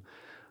become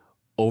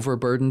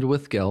overburdened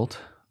with guilt,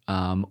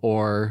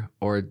 or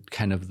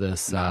kind of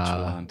this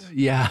nonchalant.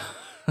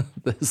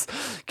 This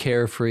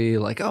carefree,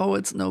 like, oh,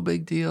 it's no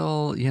big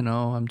deal.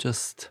 I'm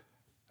just.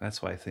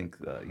 That's why I think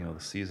the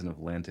season of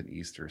Lent and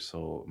Easter is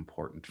so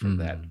important for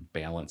that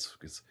balance,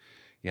 because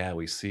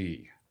we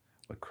see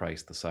what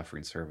Christ, the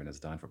suffering servant, has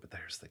done for, but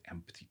there's the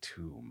empty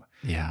tomb.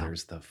 Yeah.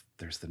 There's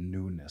the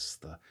newness,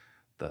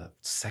 the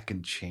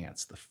second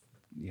chance,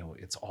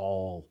 it's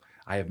all,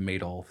 I have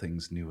made all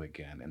things new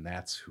again, and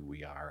that's who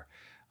we are.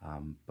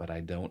 But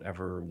I don't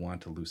ever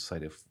want to lose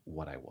sight of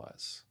what I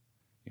was.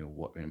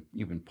 What, and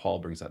even Paul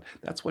brings out,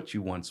 that's what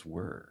you once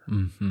were.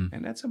 Mm-hmm.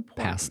 And that's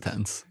important. Past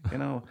tense.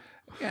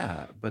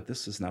 But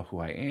this is now who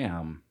I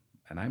am,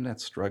 and I'm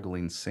that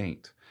struggling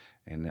saint.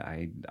 And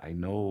I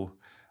know,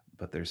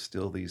 but there's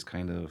still these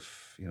kind of,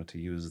 to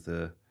use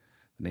the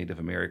Native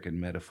American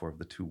metaphor of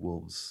the two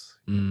wolves,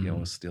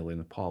 still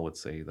in, Paul would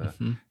say,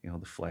 the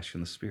flesh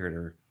and the spirit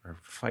are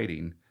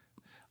fighting,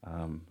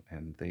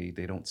 and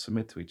they don't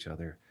submit to each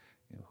other.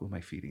 Who am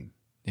I feeding?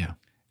 Yeah.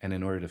 And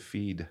in order to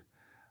feed,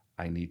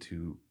 I need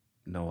to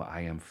know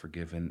I am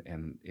forgiven,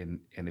 and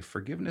if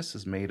forgiveness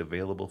is made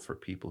available for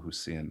people who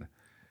sin,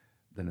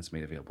 then it's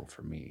made available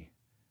for me.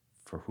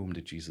 For whom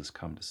did Jesus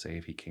come to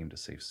save? He came to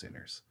save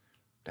sinners.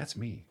 That's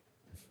me.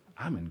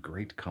 I'm in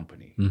great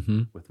company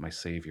with my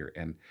Savior,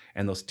 and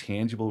those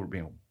tangible,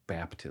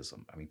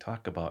 baptism. I mean,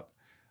 talk about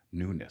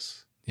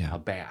newness. Yeah. A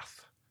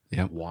bath,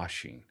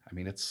 washing. I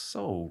mean, it's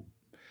so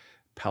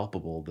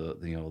palpable,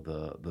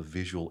 the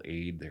visual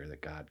aid there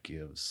that God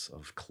gives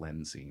of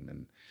cleansing,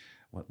 and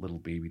what little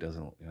baby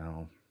doesn't,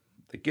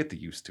 they get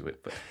used to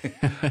it, but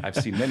I've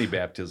seen many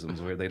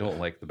baptisms where they don't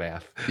like the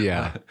bath.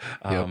 Yeah.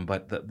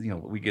 But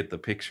we get the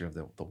picture of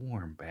the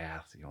warm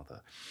bath,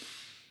 the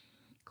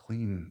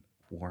clean,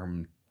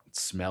 warm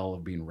smell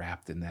of being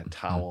wrapped in that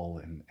towel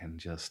and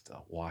just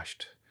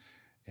washed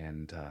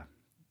and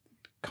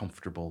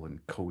comfortable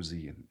and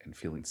cozy and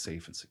feeling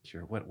safe and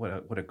secure.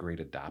 What a great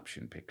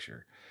adoption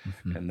picture.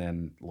 Mm-hmm. And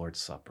then Lord's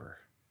Supper.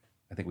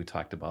 I think we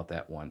talked about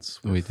that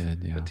once. We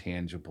did, yeah. The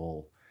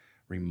tangible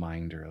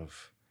reminder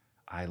of,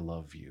 I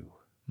love you,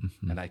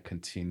 and I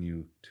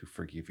continue to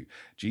forgive you.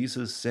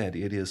 Jesus said,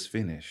 it is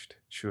finished.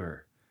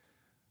 Sure.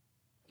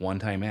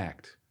 One-time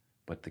act,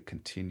 but the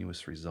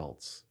continuous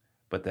results.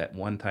 But that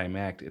one-time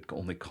act, it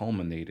only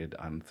culminated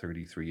on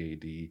 33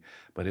 AD,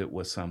 but it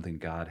was something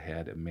God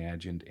had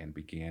imagined and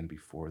began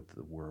before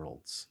the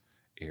worlds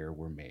ere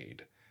were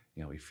made.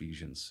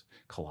 Ephesians,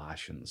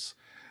 Colossians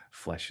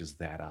fleshes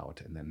that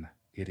out, and then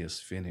it is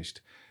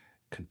finished.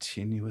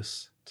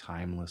 Continuous,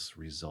 timeless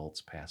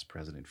results, past,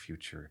 present, and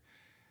future.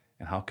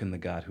 And how can the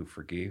God who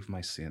forgave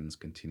my sins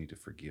continue to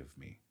forgive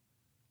me?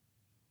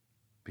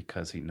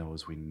 Because he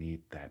knows we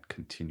need that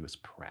continuous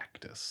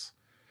practice.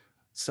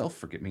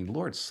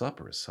 Lord's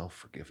Supper is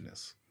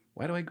self-forgiveness.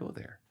 Why do I go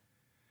there?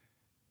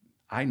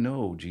 I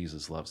know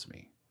Jesus loves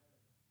me.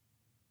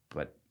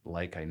 But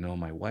like I know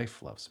my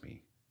wife loves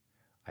me,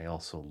 I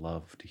also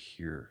love to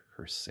hear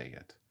her say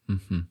it.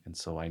 Mm-hmm. And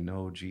so I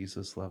know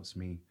Jesus loves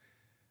me,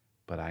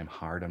 but I'm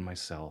hard on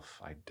myself.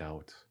 I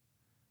doubt.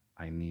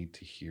 I need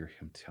to hear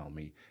him tell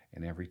me.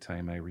 And every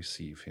time I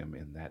receive him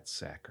in that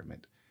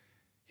sacrament,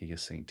 he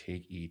is saying,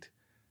 take, eat.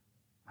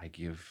 I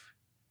give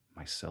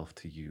myself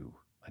to you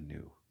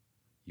anew.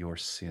 Your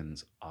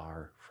sins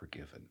are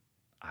forgiven.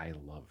 I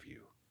love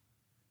you.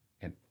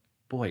 And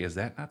boy, is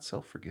that not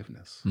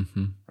self-forgiveness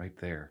right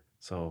there.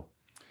 So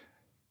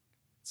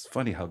it's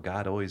funny how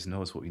God always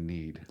knows what we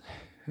need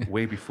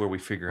way before we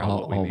figure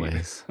out what we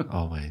need.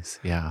 Always.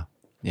 Yeah.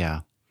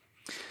 Yeah.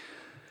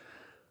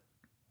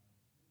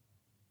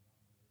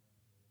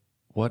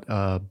 What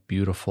a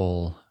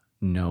beautiful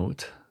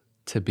note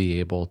to be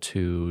able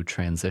to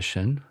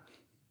transition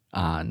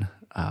on.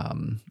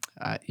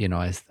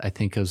 I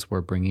think as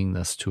we're bringing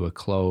this to a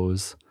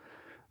close,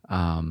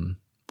 I'm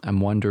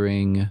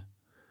wondering,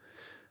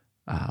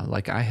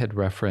 like I had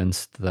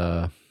referenced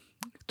the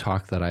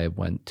talk that I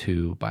went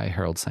to by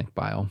Harold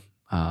Sankbile,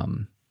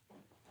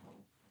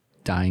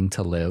 Dying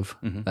to Live.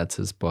 Mm-hmm. That's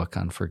his book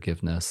on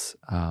forgiveness.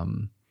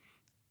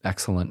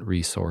 Excellent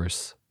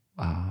resource.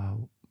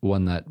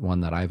 One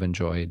that I've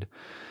enjoyed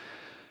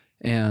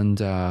and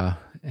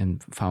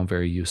found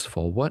very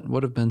useful. What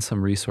would have been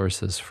some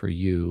resources for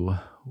you?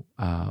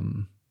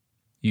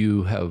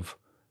 You have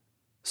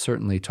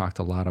certainly talked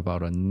a lot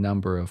about a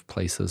number of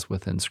places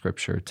within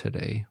Scripture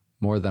today,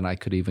 more than I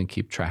could even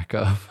keep track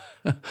of.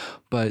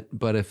 But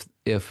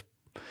if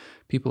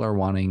people are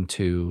wanting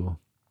to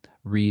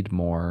read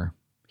more,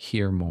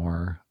 hear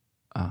more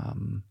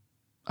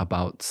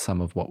about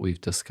some of what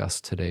we've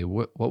discussed today,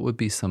 what would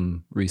be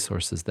some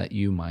resources that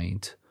you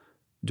might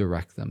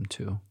direct them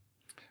to?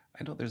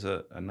 I know there's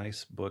a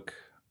nice book,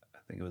 I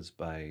think it was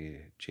by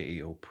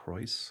J.A.O.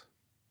 Preuss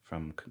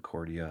from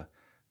Concordia,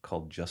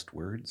 called Just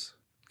Words.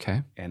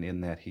 Okay. And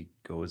in that he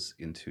goes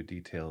into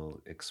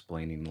detail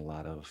explaining a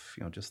lot of,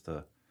 just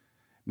the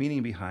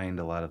meaning behind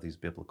a lot of these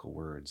biblical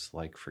words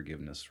like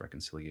forgiveness,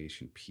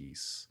 reconciliation,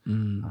 peace,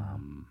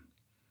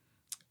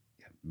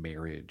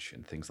 marriage,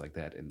 and things like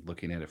that, and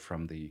looking at it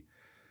from the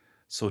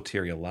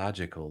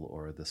soteriological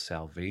or the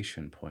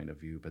salvation point of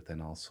view, but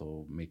then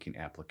also making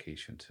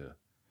application to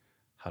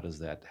how does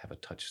that have a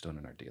touchstone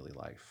in our daily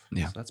life.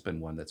 Yeah. So that's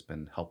been one that's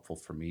been helpful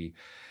for me.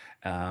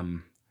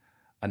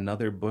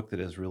 Another book that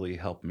has really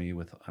helped me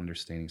with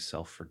understanding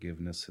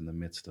self-forgiveness in the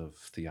midst of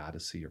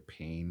theodicy or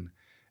pain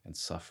and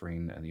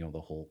suffering, and the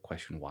whole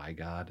question, why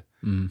God,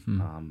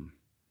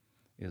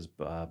 is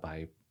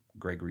by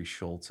Gregory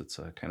Schultz. It's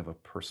a kind of a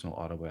personal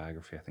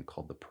autobiography, I think,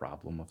 called The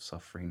Problem of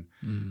Suffering,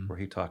 where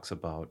he talks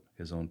about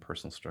his own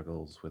personal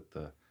struggles with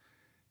the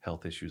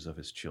health issues of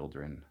his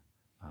children,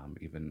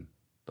 even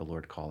the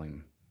Lord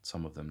calling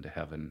some of them to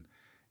heaven,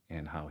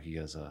 and how he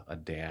as a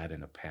dad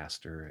and a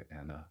pastor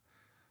and a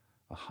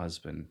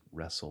husband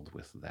wrestled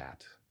with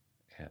that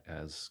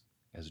as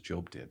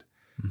Job did,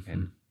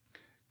 and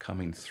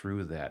coming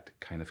through that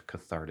kind of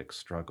cathartic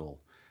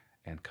struggle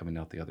and coming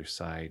out the other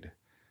side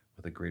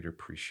with a greater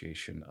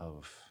appreciation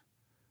of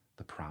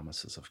the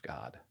promises of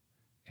God,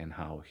 and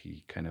how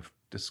he kind of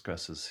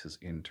discusses his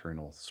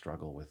internal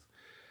struggle with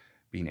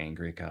being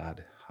angry at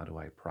God. How do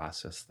I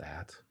process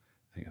that?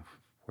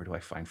 Where do I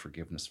find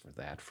forgiveness for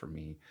that for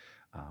me?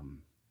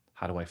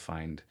 How do I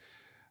find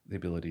the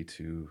ability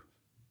to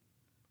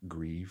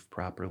grieve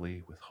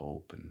properly with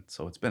hope? And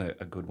so it's been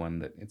a good one.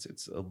 That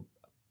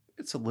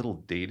it's a little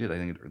dated. I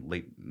think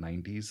late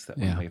 90s that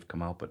one may have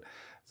come out, but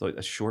so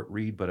a short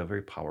read, but a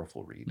very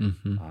powerful read,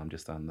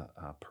 just on the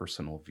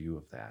personal view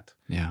of that.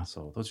 Yeah.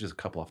 So those are just a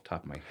couple off the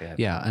top of my head.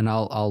 Yeah, and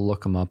I'll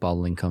look them up. I'll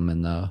link them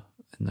in the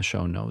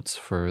show notes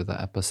for the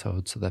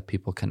episode so that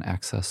people can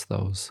access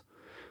those.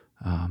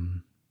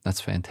 That's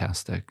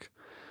fantastic.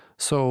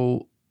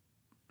 So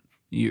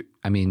we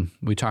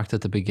talked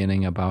at the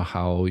beginning about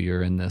how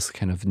you're in this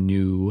kind of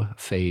new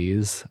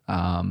phase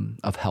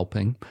of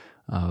helping,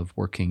 of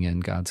working in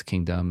God's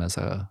kingdom as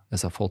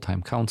a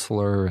full-time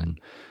counselor, and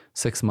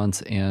 6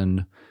 months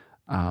in.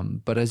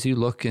 But as you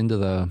look into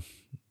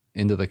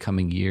the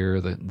coming year,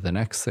 the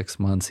next 6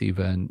 months,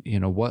 even,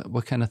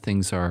 what kind of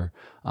things are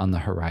on the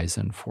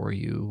horizon for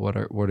you? What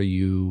are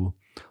you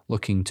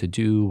looking to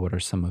do? What are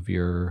some of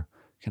your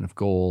kind of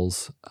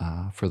goals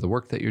for the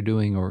work that you're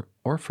doing,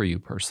 or for you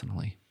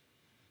personally?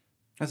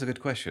 That's a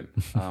good question.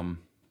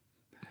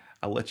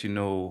 I'll let you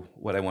know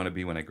what I want to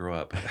be when I grow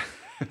up.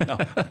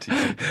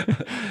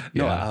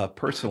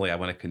 Personally, I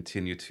want to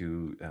continue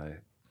to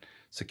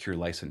secure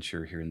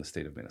licensure here in the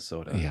state of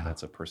Minnesota. Yeah.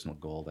 That's a personal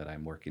goal that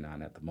I'm working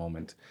on at the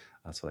moment,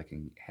 so I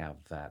can have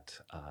that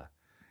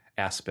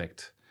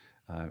aspect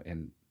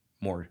and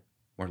more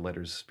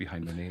letters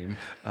behind my name,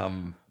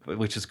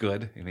 which is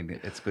good. I mean,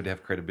 it's good to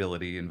have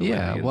credibility and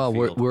validity. Yeah, in well,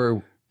 the field.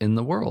 we're in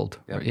the world.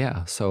 Yep.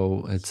 Yeah,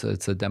 so it's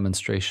a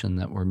demonstration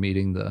that we're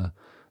meeting the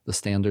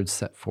standards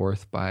set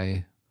forth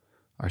by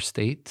our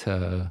state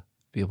to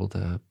be able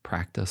to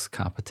practice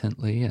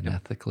competently and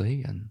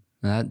ethically, and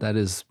that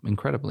is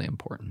incredibly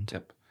important.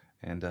 Yep,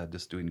 and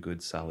just doing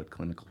good, solid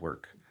clinical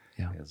work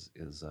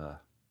is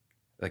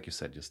like you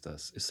said, just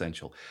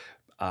essential.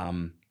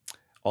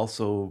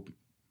 Also,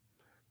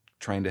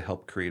 trying to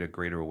help create a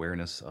greater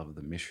awareness of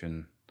the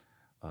mission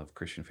of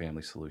Christian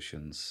Family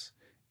Solutions,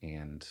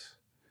 and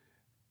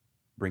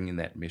bringing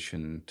that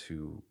mission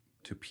to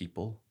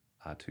people,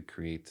 to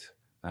create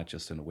not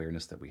just an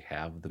awareness that we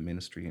have the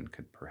ministry and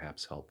could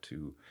perhaps help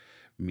to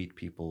meet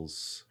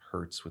people's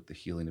hurts with the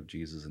healing of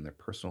Jesus in their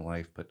personal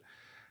life, but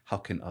how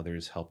can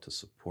others help to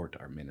support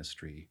our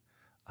ministry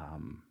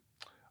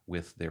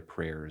with their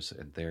prayers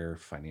and their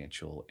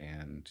financial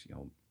and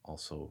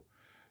also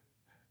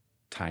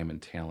time and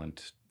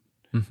talent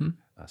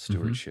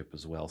stewardship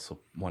as well. So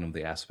one of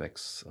the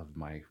aspects of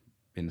my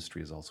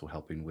ministry is also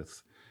helping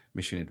with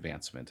mission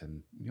advancement,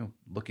 and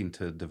looking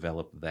to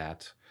develop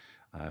that,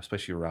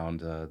 especially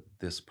around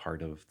this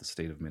part of the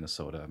state of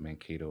Minnesota,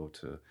 Mankato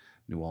to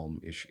New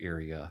Ulm-ish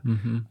area.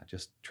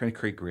 Just trying to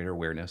create greater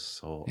awareness.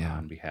 So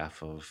on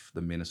behalf of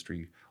the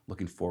ministry,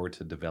 looking forward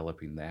to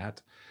developing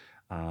that.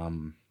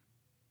 And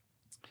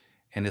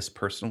just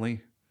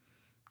personally,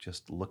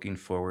 just looking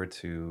forward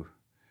to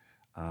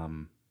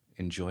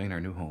enjoying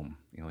our new home.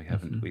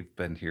 We've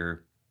been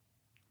here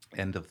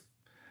end of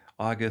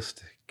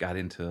August, got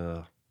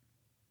into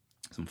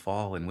some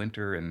fall and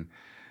winter, and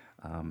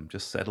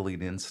just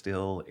settling in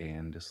still,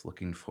 and just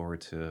looking forward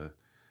to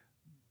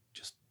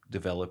just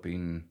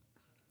developing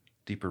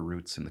deeper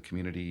roots in the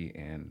community,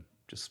 and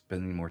just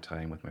spending more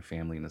time with my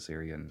family in this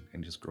area,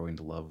 and just growing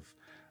to love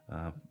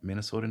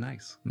Minnesota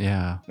nice.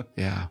 Yeah.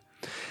 Yeah.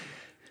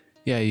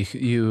 Yeah.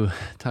 You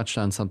touched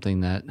on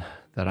something that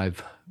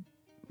I've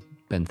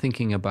been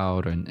thinking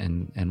about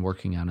and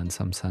working on in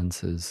some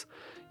senses,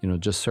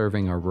 just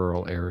serving our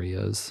rural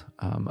areas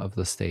of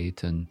the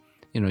state. And,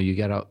 you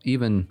get out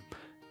even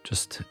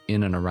just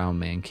in and around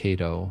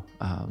Mankato,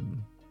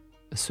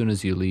 as soon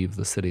as you leave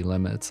the city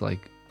limits,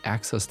 like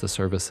access to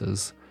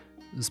services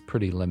is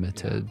pretty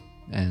limited.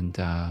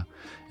 Yeah.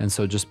 And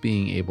so just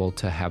being able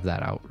to have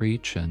that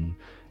outreach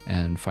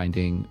and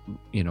finding,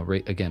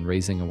 again,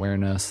 raising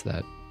awareness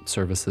that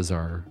services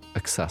are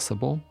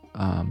accessible,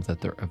 that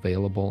they're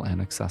available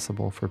and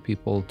accessible for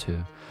people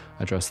to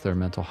address their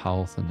mental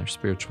health and their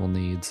spiritual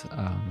needs.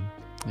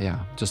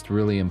 Just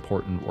really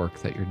important work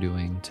that you're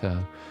doing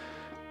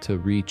to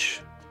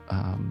reach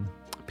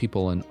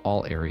people in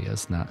all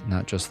areas,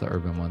 not just the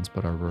urban ones,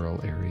 but our rural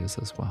areas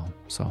as well.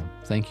 So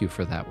thank you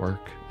for that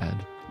work, Ed.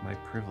 My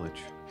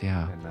privilege.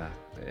 Yeah.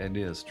 And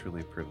it is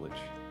truly a privilege.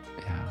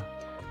 Yeah.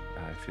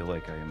 I feel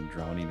like I am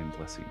drowning in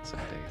blessings some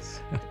days,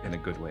 in a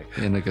good way.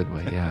 In a good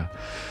way, yeah.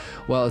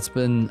 Well, it's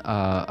been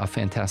a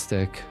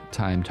fantastic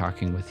time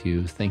talking with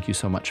you. Thank you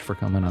so much for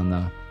coming on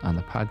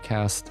the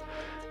podcast,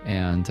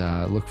 and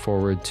look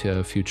forward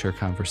to future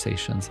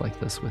conversations like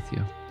this with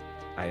you.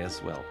 I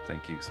as well.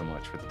 Thank you so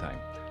much for the time.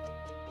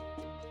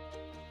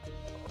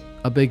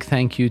 A big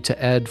thank you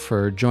to Ed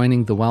for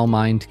joining the Well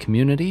Mind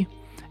community,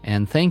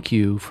 and thank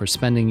you for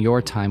spending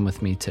your time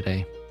with me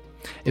today.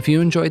 If you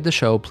enjoyed the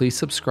show, please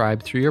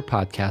subscribe through your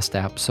podcast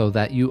app so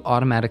that you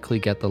automatically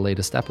get the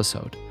latest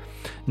episode.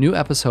 New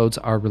episodes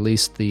are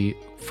released the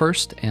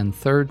first and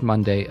third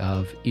Monday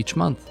of each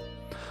month.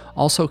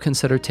 Also,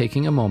 consider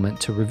taking a moment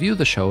to review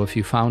the show if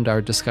you found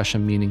our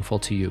discussion meaningful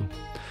to you.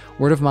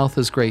 Word of mouth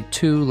is great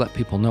too. Let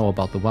people know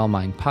about the Well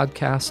Mind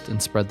podcast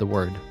and spread the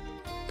word.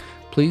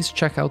 Please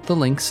check out the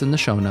links in the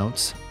show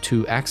notes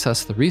to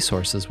access the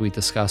resources we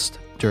discussed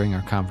during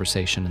our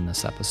conversation in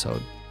this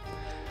episode.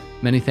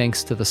 Many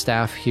thanks to the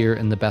staff here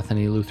in the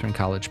Bethany Lutheran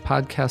College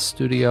podcast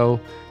studio.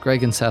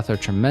 Greg and Seth are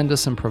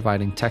tremendous in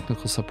providing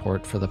technical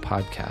support for the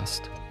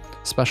podcast.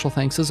 Special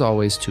thanks as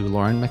always to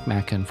Lauren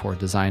McMacken for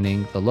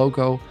designing the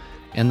logo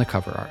and the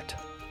cover art.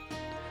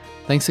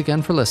 Thanks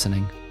again for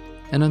listening,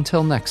 and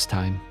until next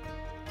time,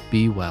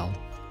 be well.